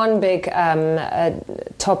 That's one big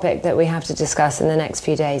topic that we have to discuss in the next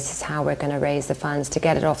few days, is how we're going to raise the funds to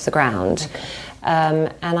get it off the ground.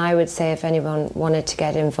 And I would say if anyone wanted to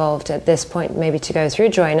get involved at this point, maybe to go through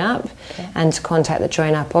Join Up and to contact the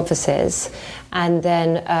Join Up offices. And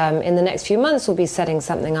then in the next few months, we'll be setting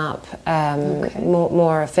something up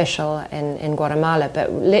more official in Guatemala.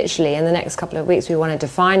 But literally in the next couple of weeks, we want to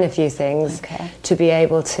define a few things to be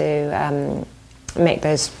able to make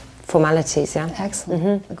those formalities.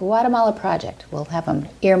 Excellent. The Guatemala Project, we'll have them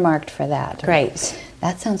earmarked for that. Great.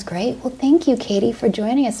 That sounds great. Well, thank you, Katie, for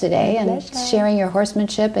joining us today and sharing your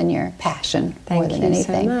horsemanship and your passion more than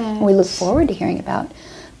anything. So much. We look forward to hearing about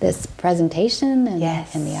this presentation and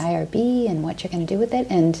the IRB and what you're going to do with it.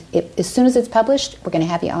 And as soon as it's published, we're going to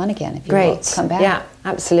have you on again if you will come back. Yeah,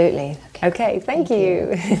 absolutely. Okay, thank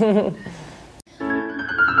you.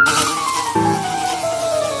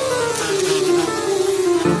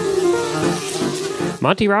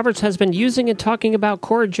 Monty Roberts has been using and talking about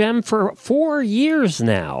CoraGem for 4 years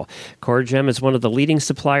now. CoraGem is one of the leading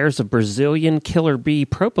suppliers of Brazilian killer bee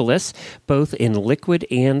propolis, both in liquid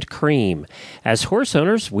and cream. As horse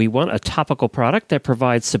owners, we want a topical product that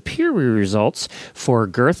provides superior results for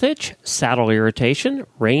girth itch, saddle irritation,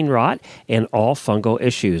 rein rot, and all fungal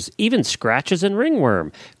issues, even scratches and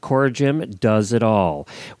ringworm. CoraGem does it all.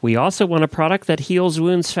 We also want a product that heals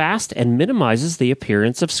wounds fast and minimizes the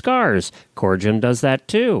appearance of scars. CoraGem does that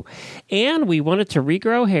too. And we want it to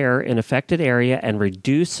regrow hair in affected area and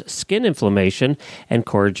reduce skin inflammation, and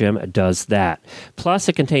CoraGem does that. Plus,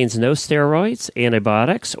 it contains no steroids,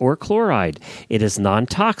 antibiotics, or chloride. It is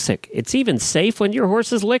non-toxic. It's even safe when your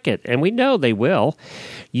horses lick it, and we know they will.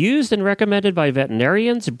 Used and recommended by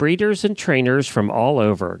veterinarians, breeders, and trainers from all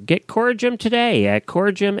over. Get CoraGem today at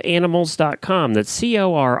CoraGemAnimals.com. That's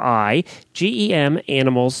CORIGEM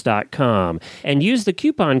Animals.com. And use the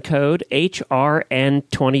coupon code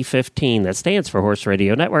HRN2015. That stands for Horse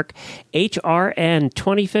Radio Network.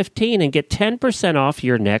 HRN2015, and get 10% off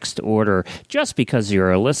your next order just because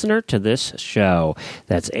you're a listener to this show.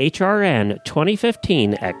 That's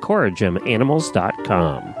HRN2015 at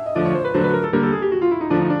CoraGemAnimals.com.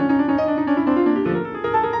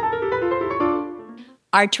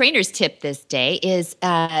 Our trainer's tip this day is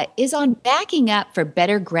on backing up for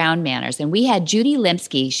better ground manners. And we had Judy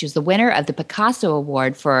Lemsky. She was the winner of the Picasso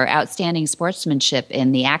Award for outstanding sportsmanship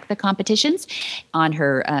in the ACTA competitions on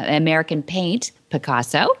her American Paint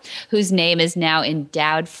Picasso, whose name is now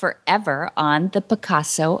endowed forever on the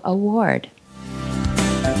Picasso Award.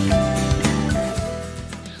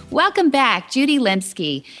 Welcome back, Judy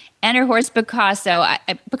Lemsky. And her horse, Picasso.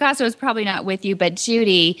 Picasso is probably not with you, but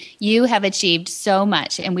Judy, you have achieved so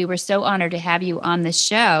much, and we were so honored to have you on the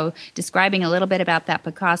show describing a little bit about that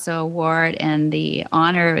Picasso Award and the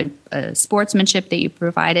honor sportsmanship that you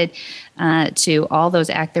provided to all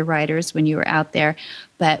those ACTA riders when you were out there.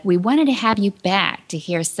 But we wanted to have you back to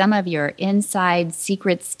hear some of your inside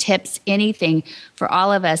secrets, tips, anything for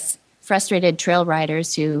all of us frustrated trail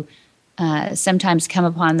riders who sometimes come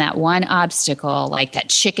upon that one obstacle, like that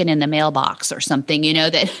chicken in the mailbox or something, you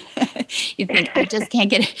know, that you think, I just can't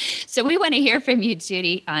get it. So we want to hear from you,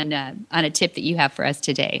 Judy, on a tip that you have for us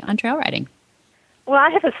today on trail riding. Well,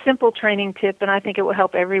 I have a simple training tip, and I think it will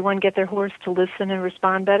help everyone get their horse to listen and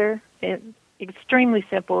respond better. It's extremely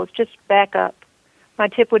simple. It's just back up. My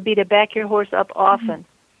tip would be to back your horse up often,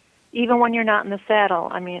 even when you're not in the saddle.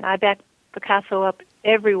 I mean, I back Picasso up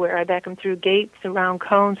everywhere. I back them through gates, around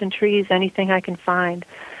cones and trees, anything I can find.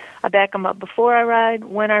 I back them up before I ride,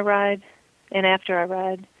 when I ride, and after I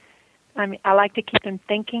ride. I mean, I like to keep them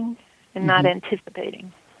thinking and not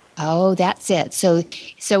anticipating. Oh, that's it. So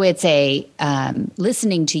it's a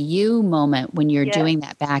listening to you moment when you're doing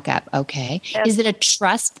that backup. Okay. Yes. Is it a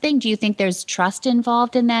trust thing? Do you think there's trust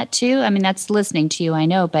involved in that too? I mean, that's listening to you, I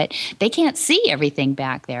know, but they can't see everything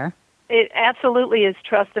back there. It absolutely is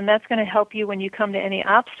trust, and that's going to help you when you come to any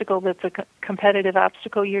obstacle that's a competitive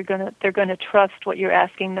obstacle. They're going to trust what you're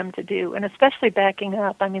asking them to do, and especially backing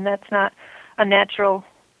up. I mean, that's not a natural,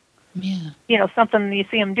 something you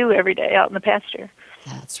see them do every day out in the pasture.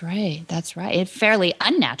 That's right. That's right. A fairly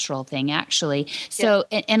unnatural thing, actually. So,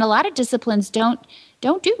 and a lot of disciplines don't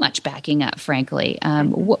do much backing up, frankly.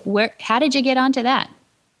 How did you get onto that?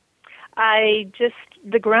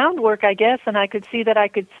 the groundwork, I guess, and I could see that I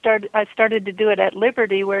started to do it at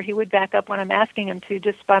Liberty, where he would back up when I'm asking him to,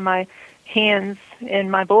 just by my hands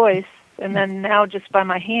and my voice, and then now just by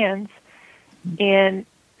my hands. And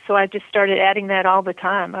so I just started adding that all the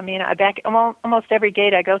time. I mean, almost every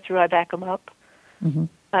gate I go through, I back them up. Mm-hmm.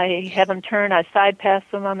 I have them turn, I side pass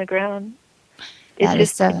them on the ground. It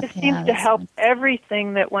just seems to help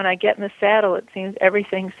everything, that when I get in the saddle,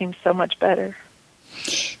 everything seems so much better.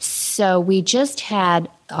 So we just had,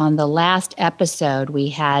 on the last episode, we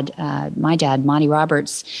had my dad, Monty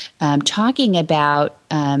Roberts, talking about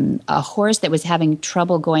a horse that was having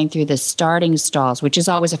trouble going through the starting stalls, which is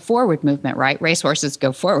always a forward movement, right? Racehorses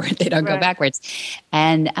go forward. They don't go backwards.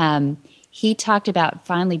 And he talked about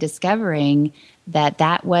finally discovering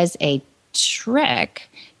that was a trick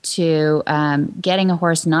to getting a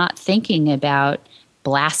horse not thinking about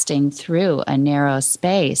blasting through a narrow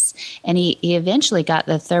space. And he eventually got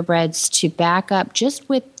the thoroughbreds to back up just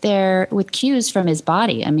with cues from his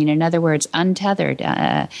body. I mean, in other words, untethered,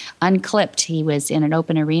 unclipped. He was in an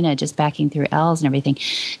open arena just backing through L's and everything.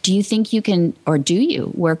 Do you think you can, or do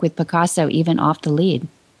you, work with Picasso even off the lead?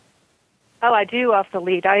 Oh, I do off the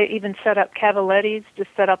lead. I even set up cavalettis, just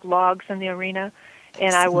set up logs in the arena,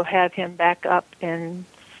 and I will have him back up and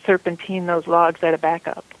serpentine those logs at a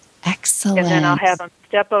backup. Excellent. And then I'll have him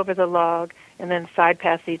step over the log and then side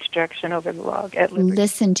pass each direction over the log at Liberty.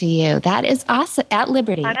 Listen to you. That is awesome. At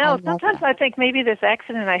Liberty. I know. Sometimes I think maybe this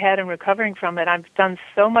accident I had in recovering from it, I've done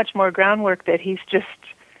so much more groundwork that he's just,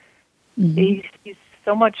 he's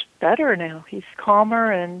so much better now. He's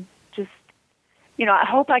calmer and just, I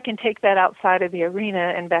hope I can take that outside of the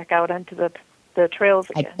arena and back out onto the trails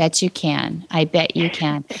again. I bet you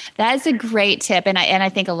can. That is a great tip, and I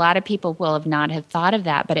think a lot of people will not have thought of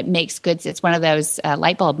that, but it makes good. It's one of those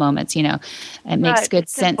light bulb moments, It makes good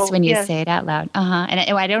sense when you say it out loud.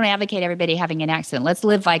 And I don't advocate everybody having an accident. Let's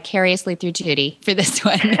live vicariously through Judy for this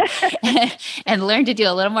one, and learn to do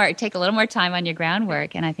take a little more time on your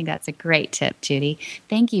groundwork. And I think that's a great tip, Judy.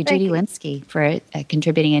 Thank you, Judy Linsky, for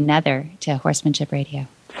contributing another to Horsemanship Radio.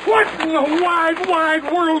 What in the wide, wide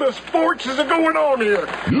world of sports is going on here?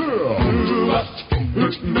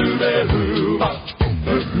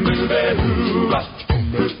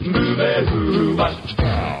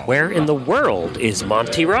 Where in the world is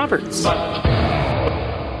Monty Roberts?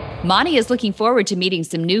 Monty is looking forward to meeting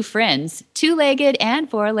some new friends, two-legged and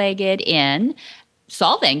four-legged, in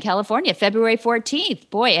Solvang, California, February 14th.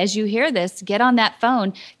 Boy, as you hear this, get on that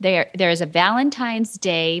phone. There is a Valentine's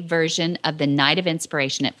Day version of the Night of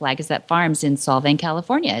Inspiration at Flag Gazette Farms in Solvang,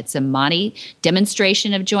 California. It's a Monty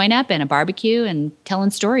demonstration of join up and a barbecue and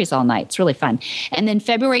telling stories all night. It's really fun. And then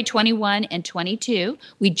February 21 and 22,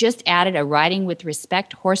 we just added a Riding with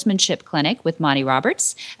Respect horsemanship clinic with Monty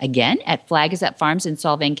Roberts, again at Flag Gazette Farms in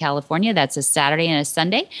Solvang, California. That's a Saturday and a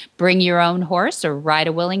Sunday. Bring your own horse or ride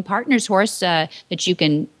a willing partner's horse that you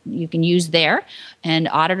can use there, and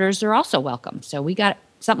auditors are also welcome. So we got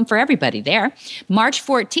something for everybody there. March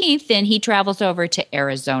 14th, then he travels over to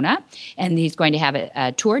Arizona, and he's going to have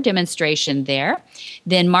a tour demonstration there.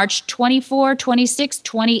 Then March 24, 26,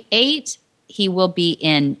 28, he will be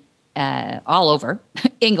in all over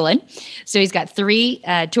England. So he's got 3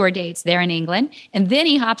 tour dates there in England. And then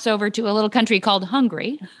he hops over to a little country called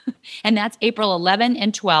Hungary. And that's April 11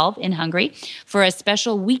 and 12 in Hungary for a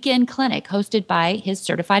special weekend clinic hosted by his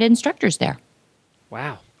certified instructors there.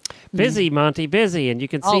 Wow. Busy, Monty, busy. And you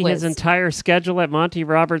can see his entire schedule at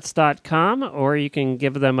montyroberts.com, or you can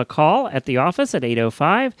give them a call at the office at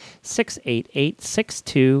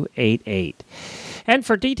 805-688-6288. And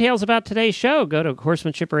for details about today's show, go to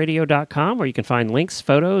horsemanshipradio.com, where you can find links,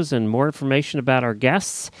 photos, and more information about our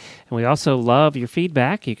guests. And we also love your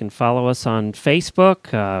feedback. You can follow us on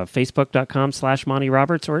Facebook, facebook.com/Monty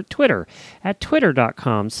Roberts, or at Twitter at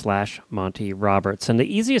twitter.com/Monty Roberts. And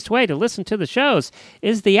the easiest way to listen to the shows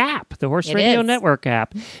is the app, the Horse Radio Network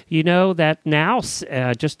app. You know that now,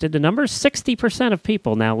 just did the numbers, 60% of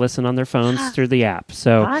people now listen on their phones through the app.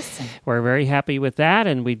 So we're very happy with that,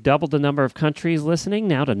 and we've doubled the number of countries listening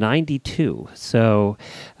now to 92. So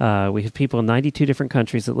we have people in 92 different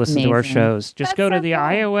countries that listen to our shows. Just go to the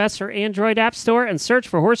iOS or Android App Store and search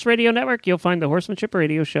for Horse Radio Network. You'll find the Horsemanship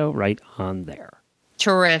Radio Show right on there.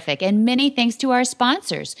 Terrific. And many thanks to our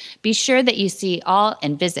sponsors. Be sure that you see all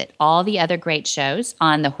and visit all the other great shows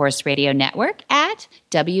on the Horse Radio Network at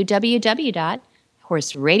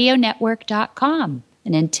www.horseradionetwork.com.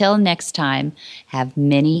 And until next time, have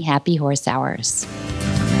many happy horse hours.